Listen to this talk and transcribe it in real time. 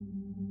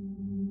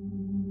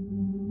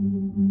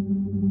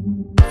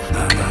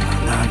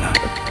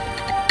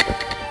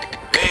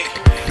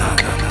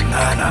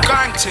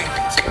ting.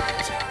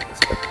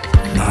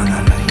 Nah,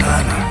 nah, nah,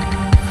 nah, nah.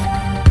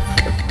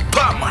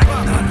 Batman.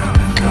 Nah, nah, nah,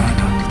 nah,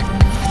 nah.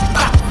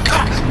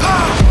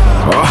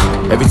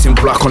 Everything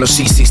black on a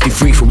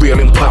C63 for real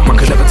impact. Man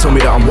can never tell me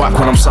that I'm whack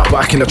when I'm sat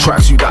back in the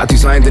tracksuit that I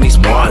designed and it's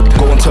mad.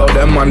 Go and tell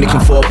them man they can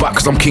fall back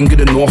cause I'm king of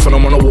the north and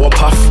I'm on a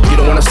warpath. You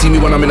don't wanna see me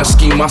when I'm in a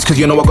ski mask cause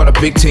you know I got a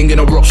big ting in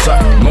a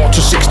rucksack. 0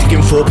 to 60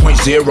 in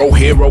 4.0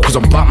 hero cause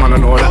I'm Batman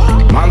and all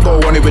that. Man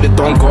go on it with a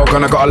dunk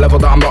and I got a level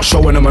that I'm not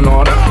showing them and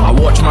all that. I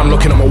watch man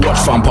looking at my watch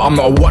fan but I'm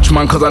not a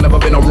watchman cause I never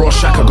been a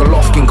Rorschach. I got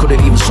Lofkin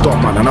couldn't even stop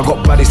man and I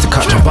got baddies to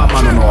catch a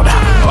Batman and all that.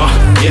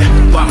 Yeah,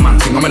 Batman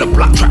ting. I'm in a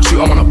black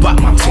tracksuit, I'm on a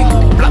Batman ting.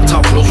 Black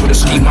top clothes with a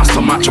ski mask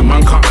to match a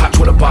man can't catch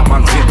with a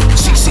Batman ting.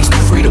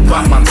 C63 the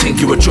Batman ting.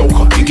 You a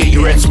joker, you get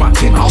your head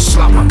smacked in. I'll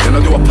slap man, then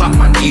I do a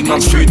Batman. Eat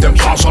man's food, then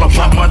pounce on a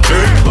Batman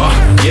ting.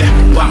 Yeah,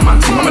 Batman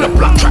ting. I'm in a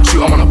black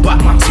tracksuit, I'm on a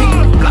Batman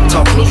ting. Black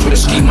top clothes with a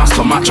ski mask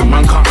to match a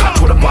man can't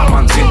catch with a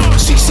Batman ting.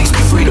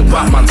 C63 the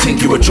Batman ting.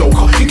 You a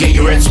joker, you get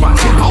your head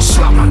smacked in. I'll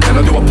slap man, then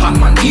I do a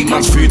Batman. Eat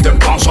man's food, then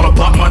pounce on a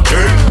Batman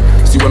ting.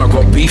 See when I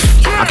got beef,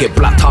 I get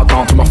blacked out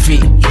down to my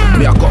feet.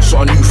 Me, I got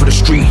something new for the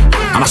street.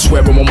 And I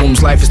swear on my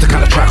mum's life, it's the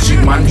kind of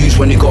tracksuit man use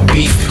when he got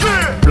beef.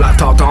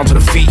 Blacked out down to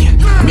the feet.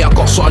 Me, I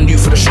got something new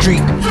for the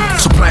street.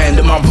 Supplying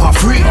the man part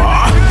 3.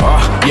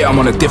 Yeah, I'm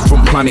on a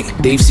different planet.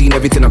 They've seen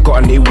everything I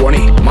got and they want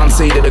it. Man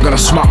say that they're gonna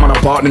smack man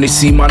apart and they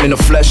see man in the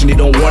flesh and they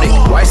don't want it.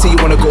 Why say you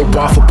wanna go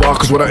bar for bar?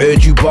 Cause when I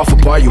heard you bar for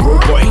bar, you're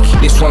robotic.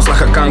 This one's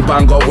like a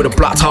gangbanger with a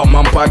blacked out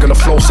man bag and a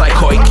flow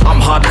psychotic.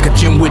 I'm hard like a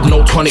gym with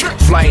no tonic.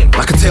 Flying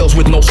like a tails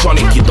with no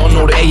sonic. You don't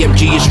know the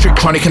AMG is strict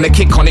chronic and the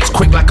kick on it's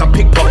quick like a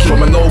pickpocket.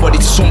 From a nobody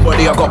to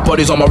somebody, I got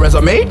bodies on my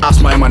resume.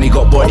 Ask my man, he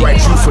got body.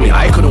 Right, truthfully,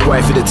 I couldn't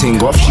wife the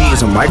ting off. She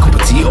isn't my cup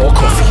of tea or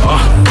coffee.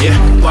 Yeah,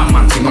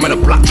 Batman ting. I'm in a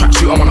black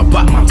tracksuit, I'm on a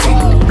Batman ting.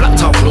 Black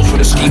top clothes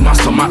with a ski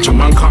mask to match a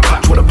man can't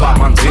catch with a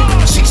Batman ting.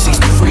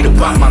 C63 the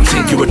Batman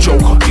ting. You a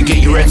joker, you get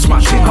your head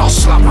smashed in. I'll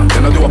slap man,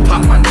 then I do a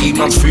Batman. Eat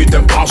man's food,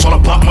 then pounce on a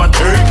Batman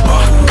ting.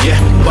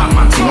 Yeah,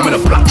 Batman ting. I'm in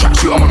a black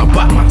tracksuit, I'm on a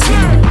Batman ting.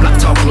 Black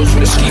top clothes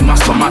with a ski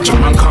mask to match a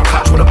man can't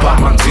catch with a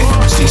Batman ting.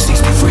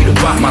 C63 the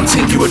Batman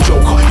ting. You a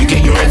joker, you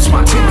get your head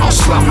smacked in. I'll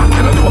slap man,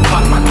 then I do a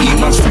Batman. Eat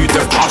man's food,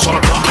 then pounce on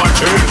a Batman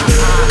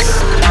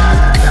ting.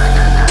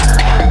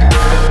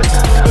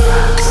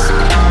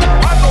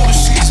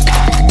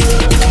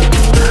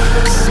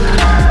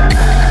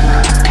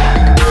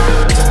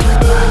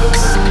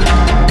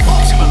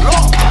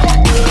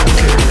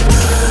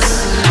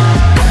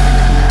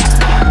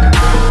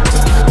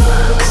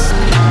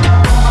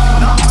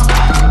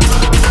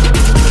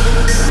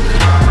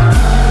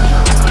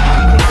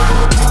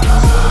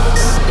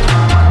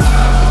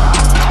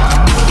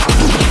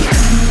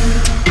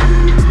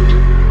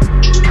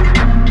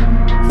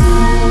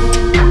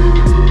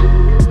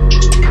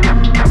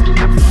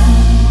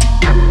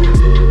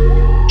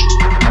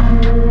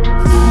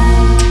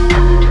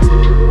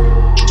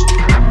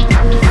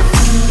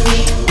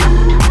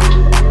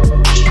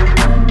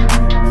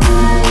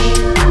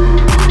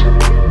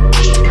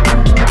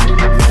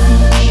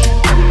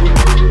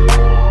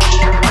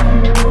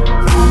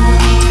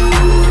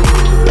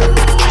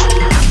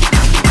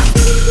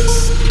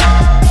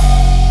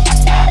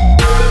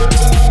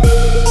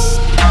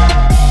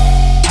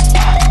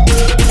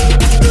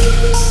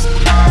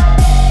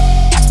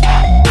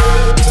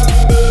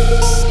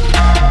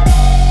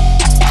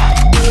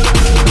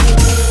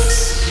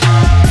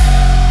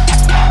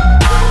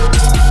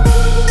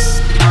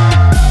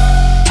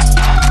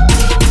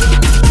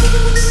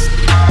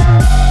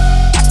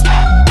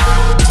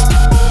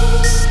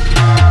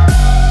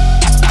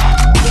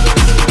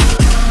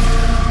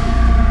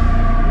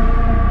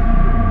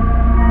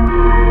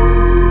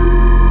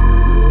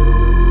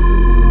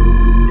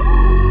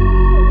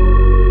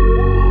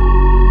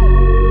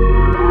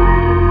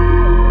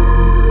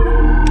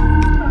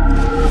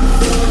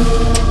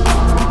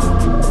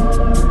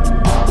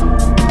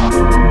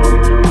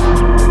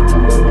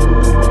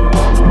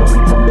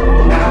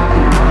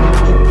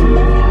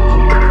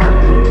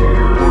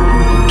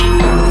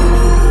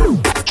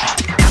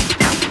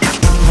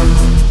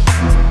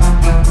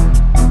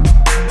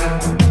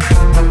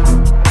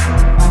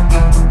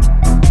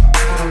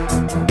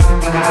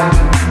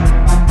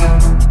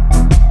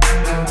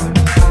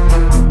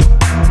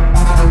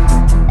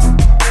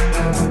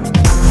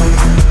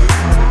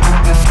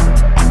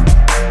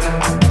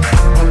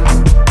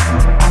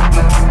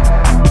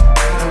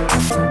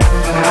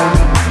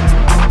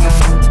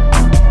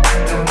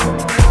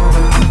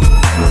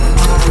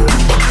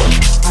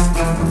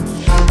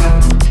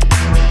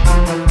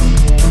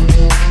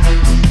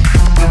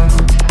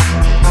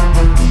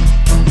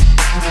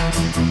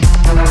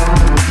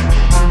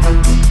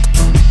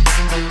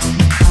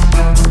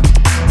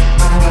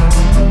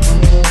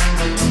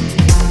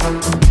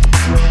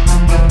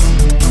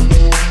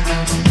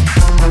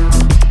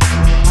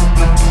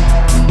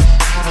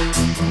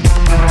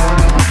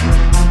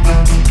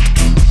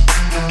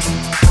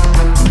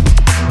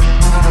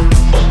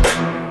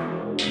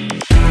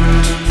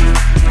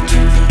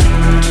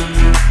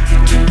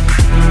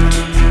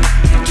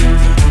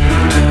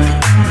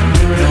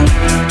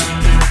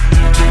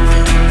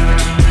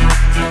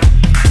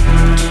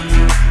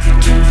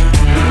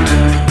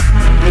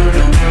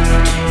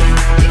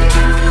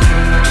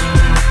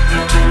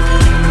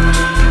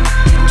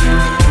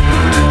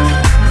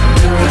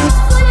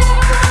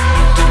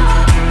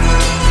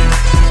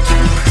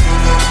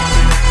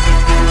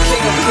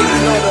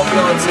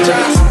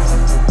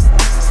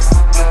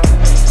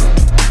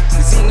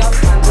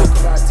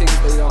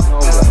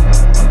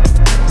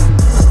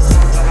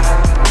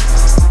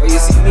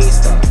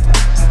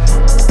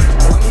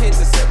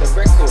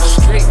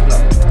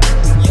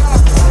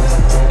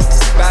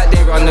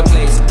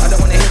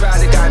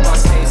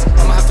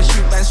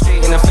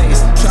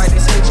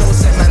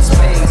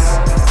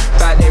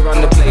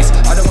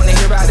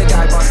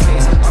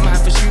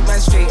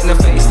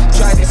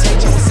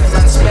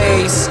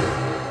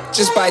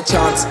 by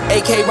chance.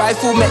 AK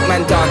rifle make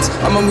man dance.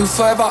 I'ma move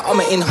further,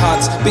 I'ma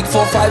enhance. Big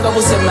 4-5, I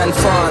will send man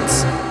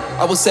France.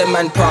 I will send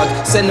man Prague.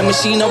 Send the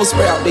machine, I will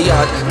spray out the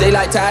yard. They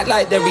like to act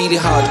like they're really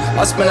hard.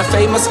 Us men are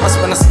famous, us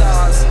men are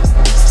stars.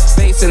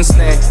 Bass and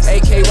snare,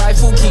 AK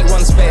rifle, keep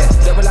one spare.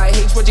 Double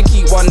IH, what you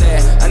keep one there?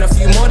 And a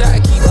few more that I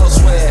keep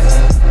elsewhere.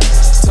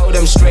 Told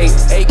them straight,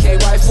 AK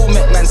rifle,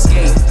 make man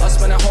skate.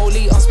 Us men are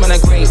holy, us men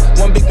are great.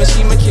 One big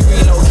machine make it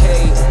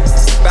relocate.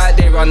 Bad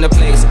day run the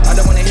place. I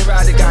don't wanna hear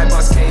how the guy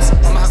bust case.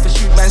 I'ma have to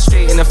shoot man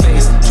straight in the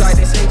face. Try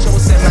this H, I will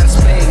send man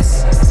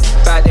space.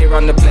 Bad day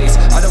run the place.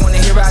 I don't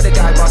wanna hear how the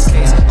guy bust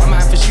case. I'ma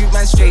have to shoot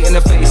man straight in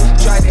the face.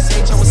 Try this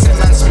H, I will send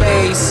man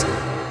space.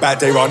 Bad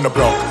day on the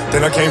block,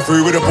 then I came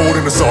through with a ball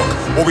in the sock.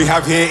 What we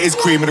have here is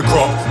cream of the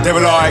crop. They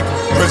were like,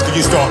 Chris, can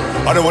you stop?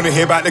 I don't wanna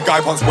hear about the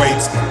guy wants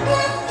weights.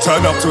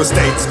 Turned up to a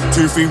States,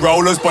 2-3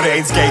 rollers, but it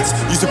ain't skates.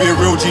 Used to be a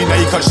real G, now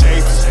you cut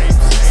shapes.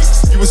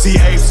 You will see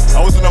apes,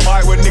 I was on the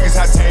mic when niggas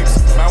had tapes.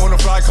 Man wanna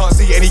fly, can't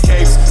see any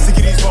capes. Sick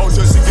of these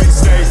vultures, sick of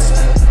these snakes.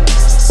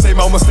 Same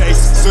old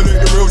mistakes, salute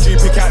the real G,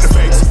 pick out the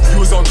fakes.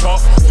 You was on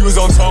top,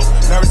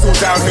 now it's all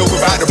downhill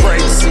without the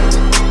brakes.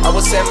 I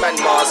will send man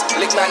Mars,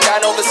 lick man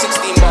down over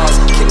 16 bars.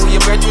 Kill all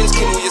your brethrens,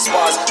 kill all your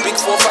spars. Big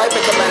 4-5,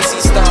 make a man see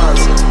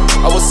stars.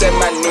 I will send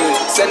man Moon,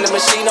 send the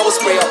machine, I will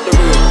spray up the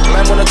room.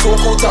 Man wanna talk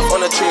all tough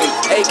on a tune.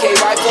 AK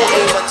rifle,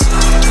 aim and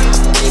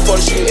keep on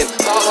shooting.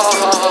 Ha ha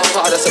ha ha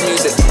ha, that's the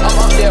music. I'm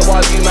up there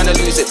while you man are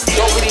losing.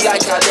 Don't really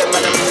like how them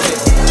man are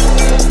moving.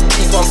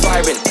 Keep on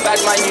firing,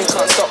 bad man you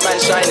can't stop man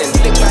shining.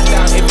 Lick man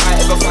down if I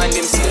ever find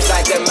him. Seems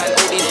like them man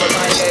all need for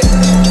my head.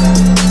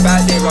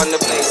 Bad day run the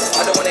place.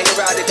 I don't wanna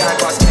hear how the guy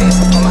bust case.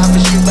 I'ma have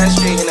to shoot man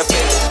straight in the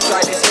face.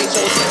 Try this H,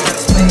 I will send man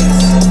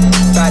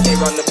space. Bad day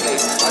run the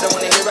place. I don't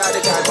wanna hear how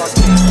the guy bust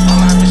case.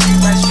 I'ma have to shoot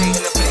man straight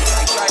in the face.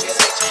 Try this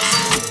H, I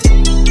will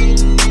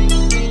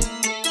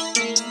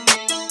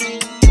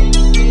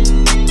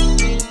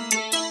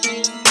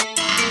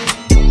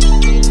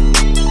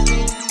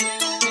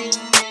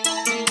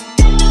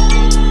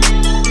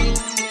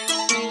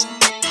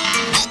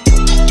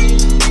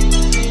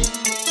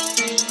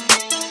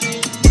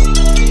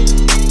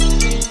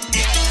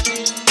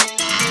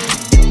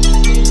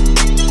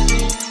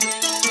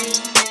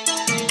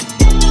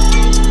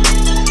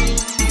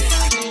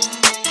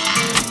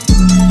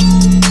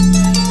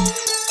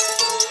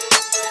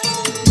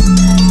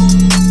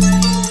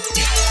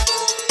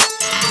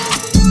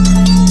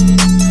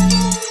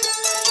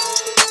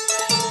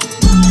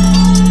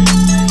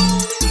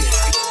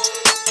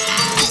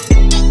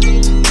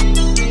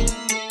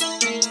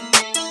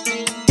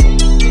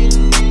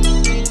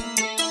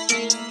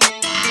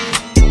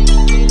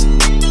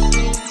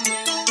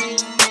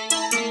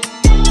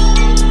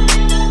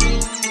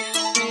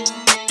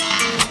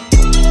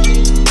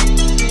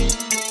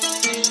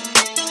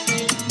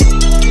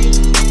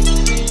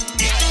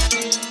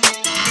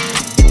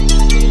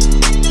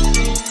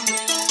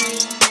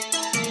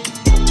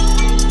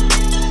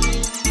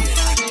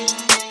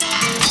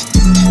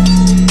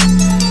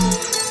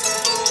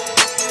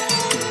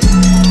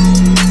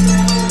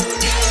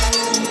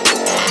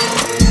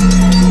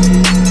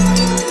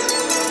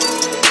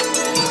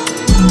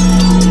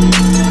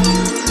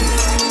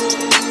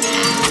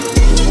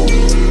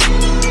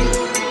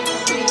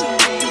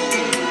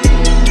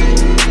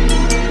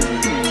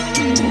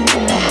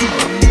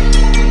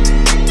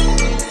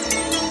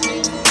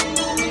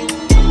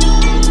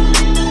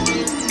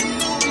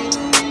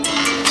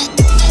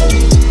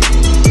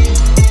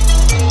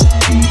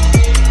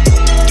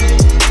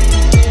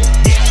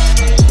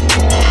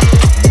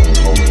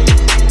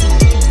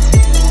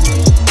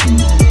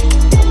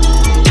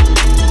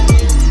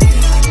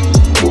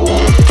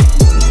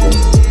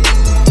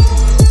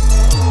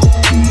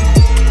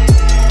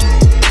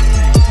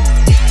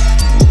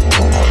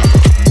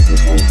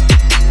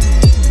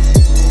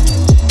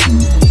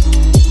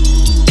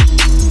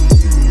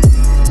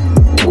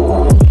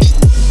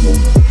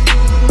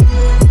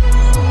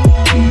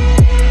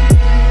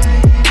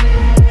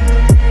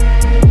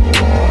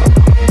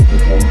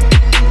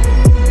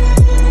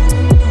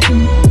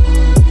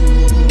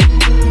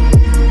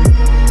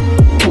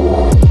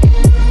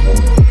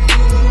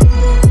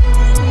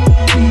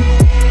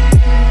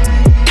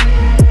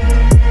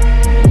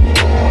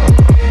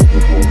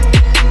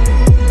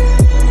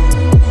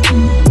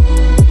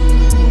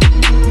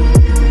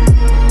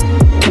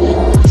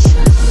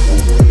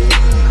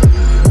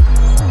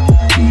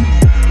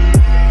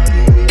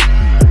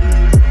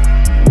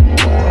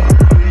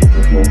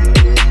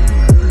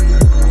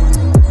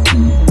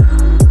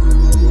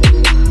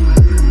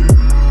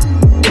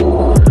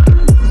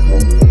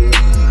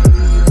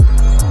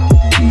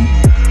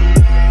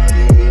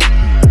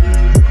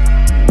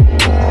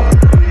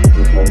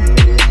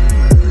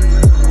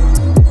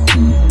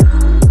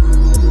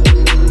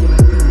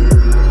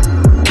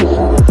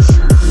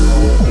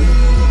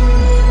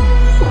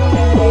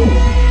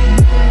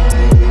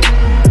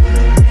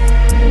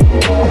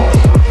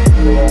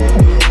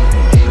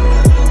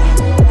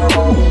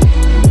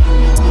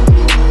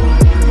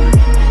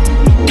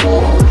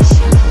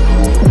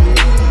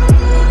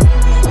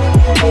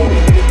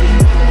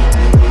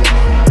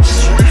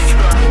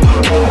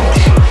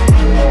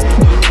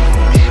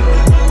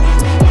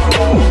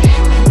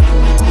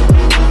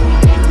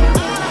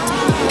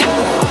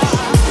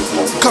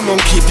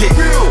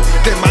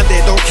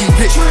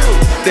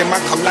Them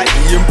man come like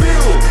Ian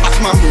Bill.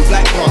 Ask my move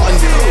like Martin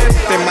Bill.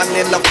 Them man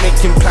they love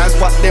making plans,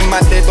 but them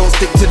man they don't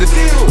stick to the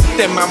deal.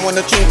 Them man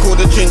wanna drink all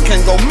the drink and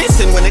go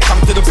missing when it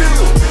comes to the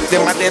bill.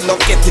 Them man they love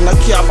getting a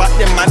car, but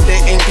them man they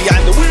ain't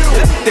behind the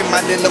wheel. Them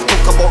man they love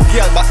talk about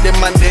girl, but them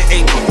man they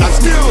ain't got none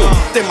still.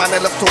 Them man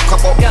they love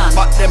talk about gun,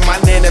 but them man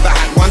they never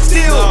had one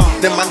still.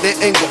 Them man they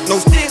ain't got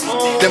no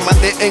steel. Them man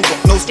they ain't got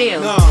no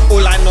steel.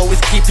 All I know is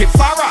keep it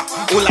thorough.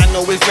 All I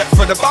know is rep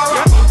for the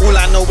borough. All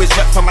I know is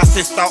rep for my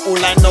sister. All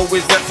I know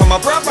is rep for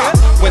my brother.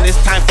 When it's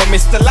time for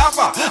Mr.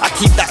 Lover, I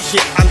keep that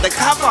shit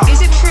undercover. Is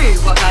it true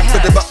what I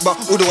heard? But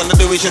all they wanna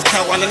do is just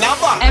tell one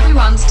another.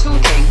 Everyone's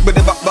talking. But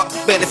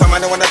barely if a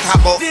man wanna talk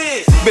about.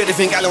 Barely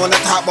think I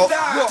wanna talk about.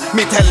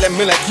 Me tell them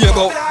me like hear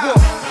about.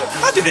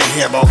 I didn't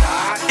hear about.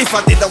 If I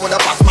did, I woulda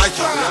passed my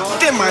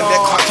job. Them man they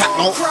can't chat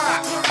no.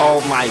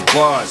 Oh my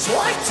God.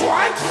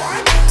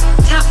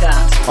 Tap that.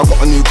 I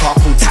got a new car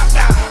called Tap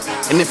That.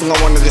 Anything I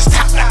wanna just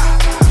tap that.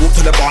 Walk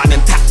to the bar and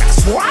then tap that.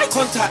 Swipe,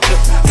 contact it,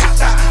 tap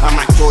that. I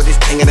might draw this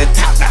thing and then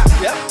tap that.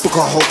 Book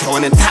a hotel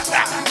and then tap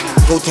that.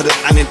 Go to the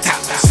and then tap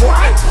that.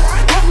 Swipe.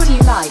 What would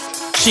you like?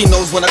 She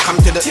knows when I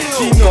come to the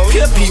got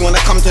PLP when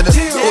I come to the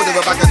order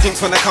a bag of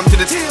drinks when I come to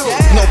the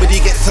Nobody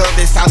gets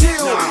service out.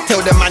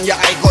 Tell the man, yeah,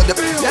 I got the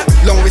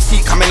long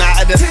receipt coming out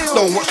of the.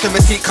 Don't watch the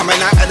receipt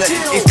coming out of the.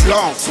 It's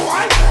long.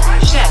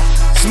 Chef.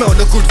 Smell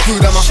the good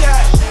food, I'm a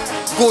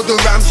Gordon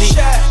Ramsay.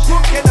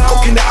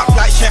 Cooking it up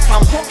like chef,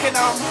 I'm cooking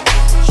up.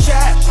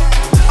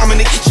 I'm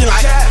in the kitchen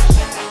like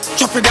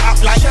chopping it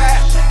up like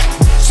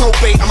so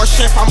bait, I'm a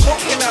chef, I'm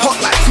hot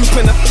like soup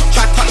in a.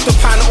 Try touch the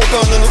pan, it'll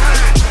burn on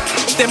it.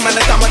 Them man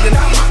are dumber than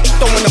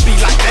don't wanna be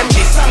like them.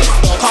 This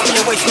can't be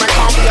a waste man,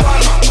 can't be a.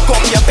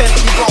 Gotta be a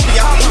Bentley, gotta be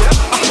a.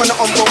 Up on the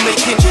on-road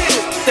making.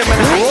 Them man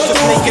are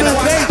just making a.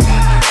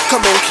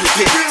 Come on, keep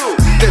it.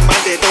 Them man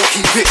they don't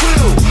keep it.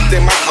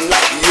 Them man come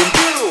like Ian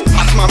Bill.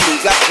 Ask my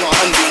move like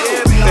Martin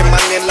Bill. Them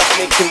man they love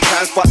making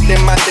plans, but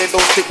them man they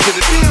don't stick to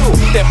the deal.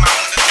 Them man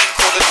wanna drink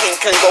all the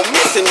drink and go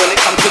missing when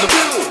it comes to the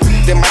bill.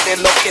 Them man they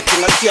love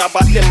getting a car,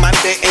 but them man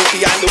they ain't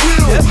behind the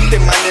wheel.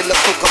 Them man they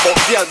love talk about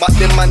girl, but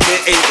them man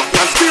they ain't got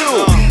one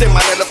still. Them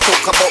man they love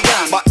talk about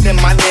gun, but them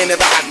man they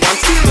never had one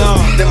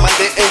still. Them man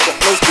they ain't got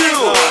no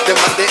still. Them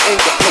man they ain't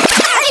got no.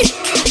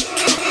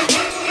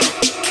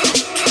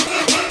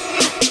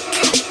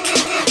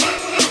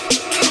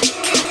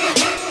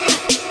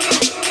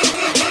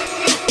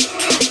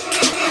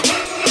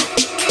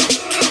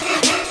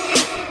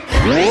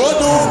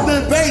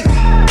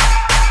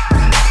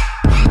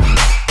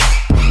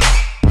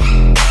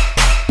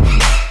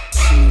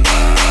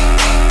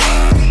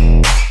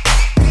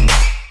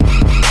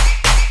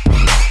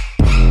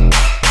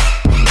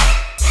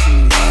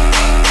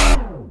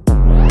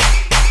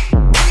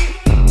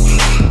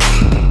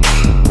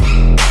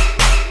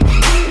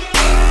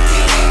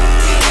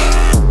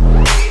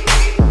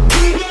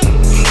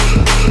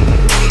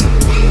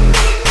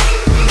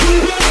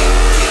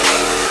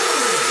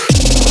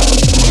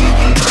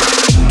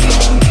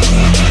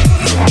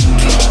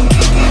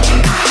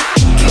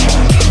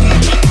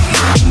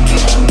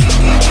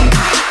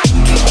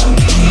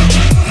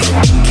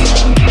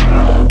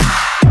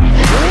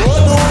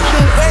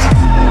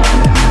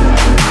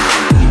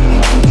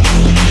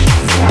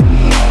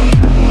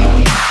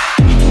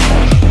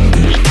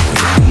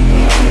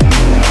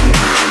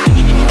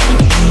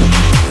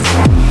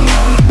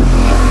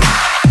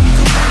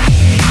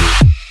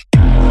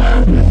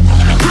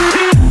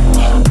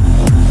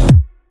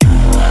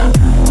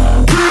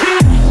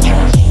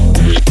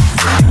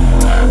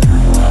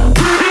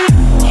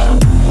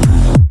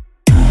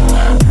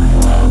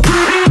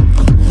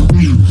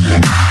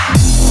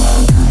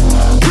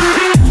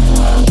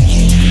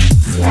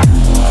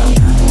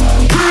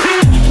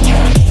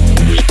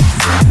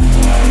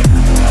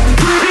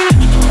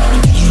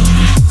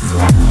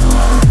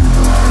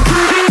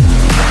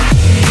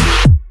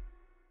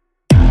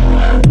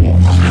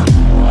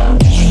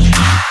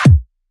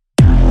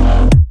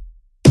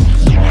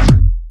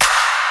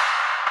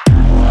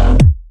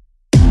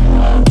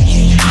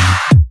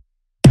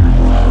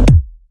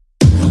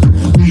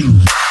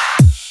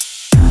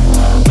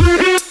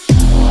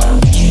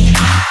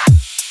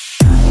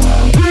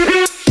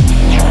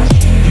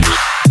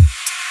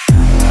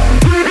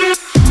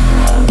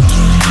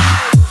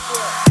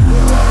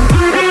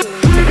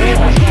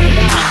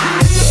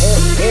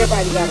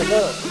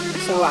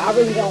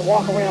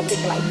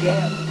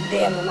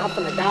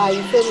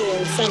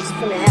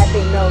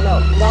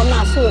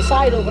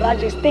 Suicidal, but I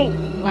just think,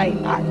 like,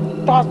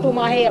 thoughts through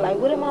my head, like,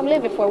 what am I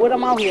living for? What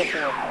am I out here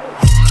for?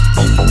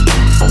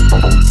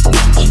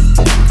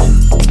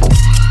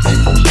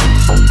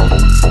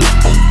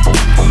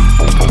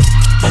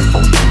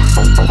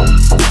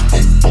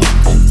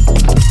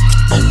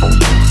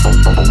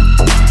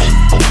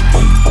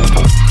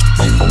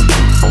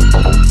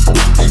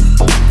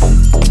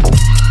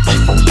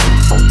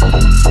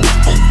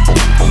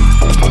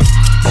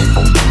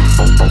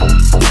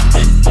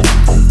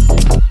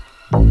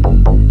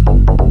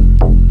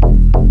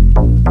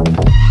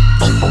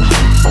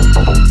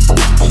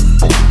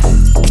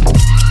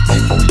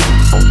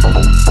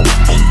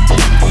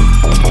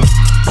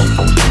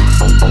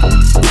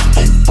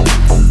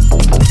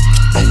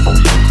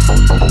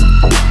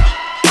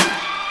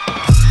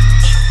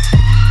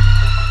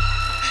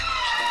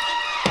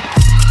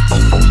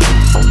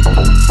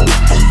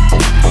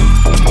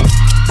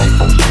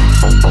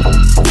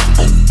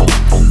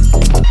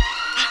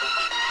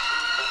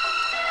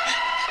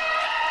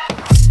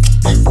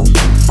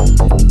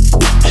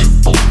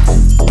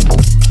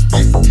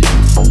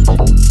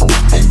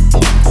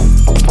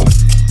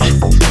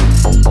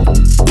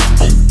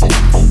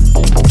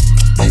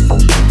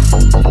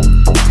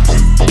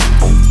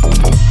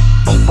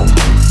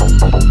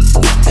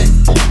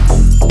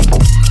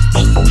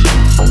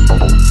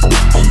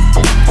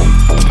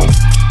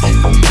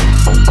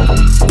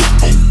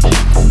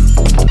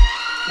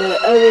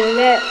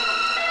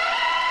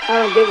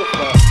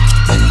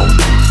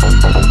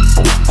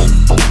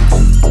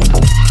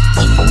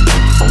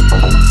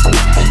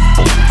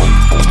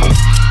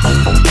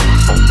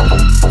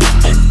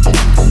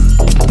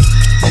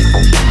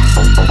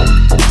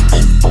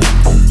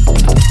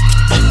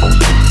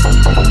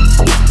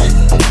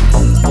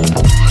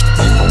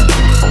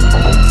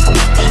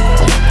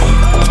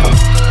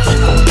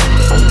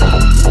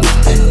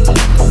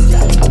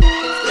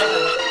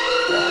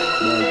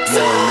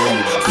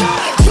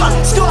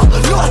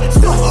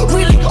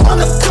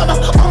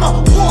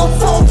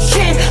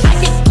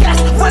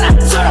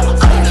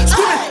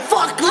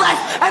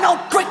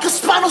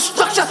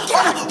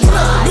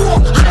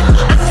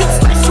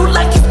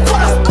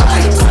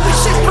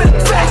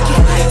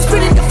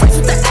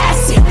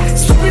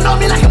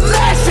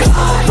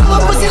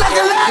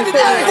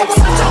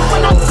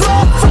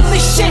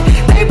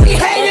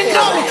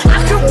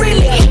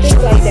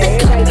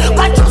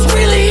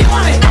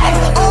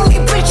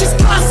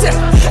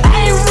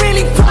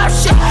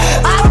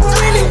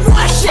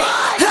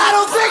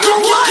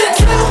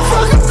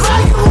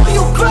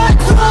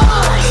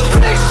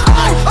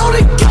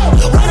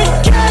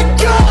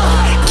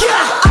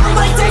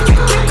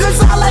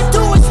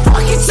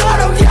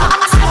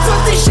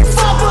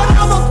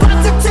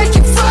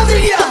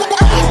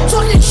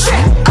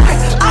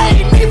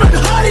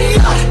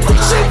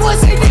 Shit was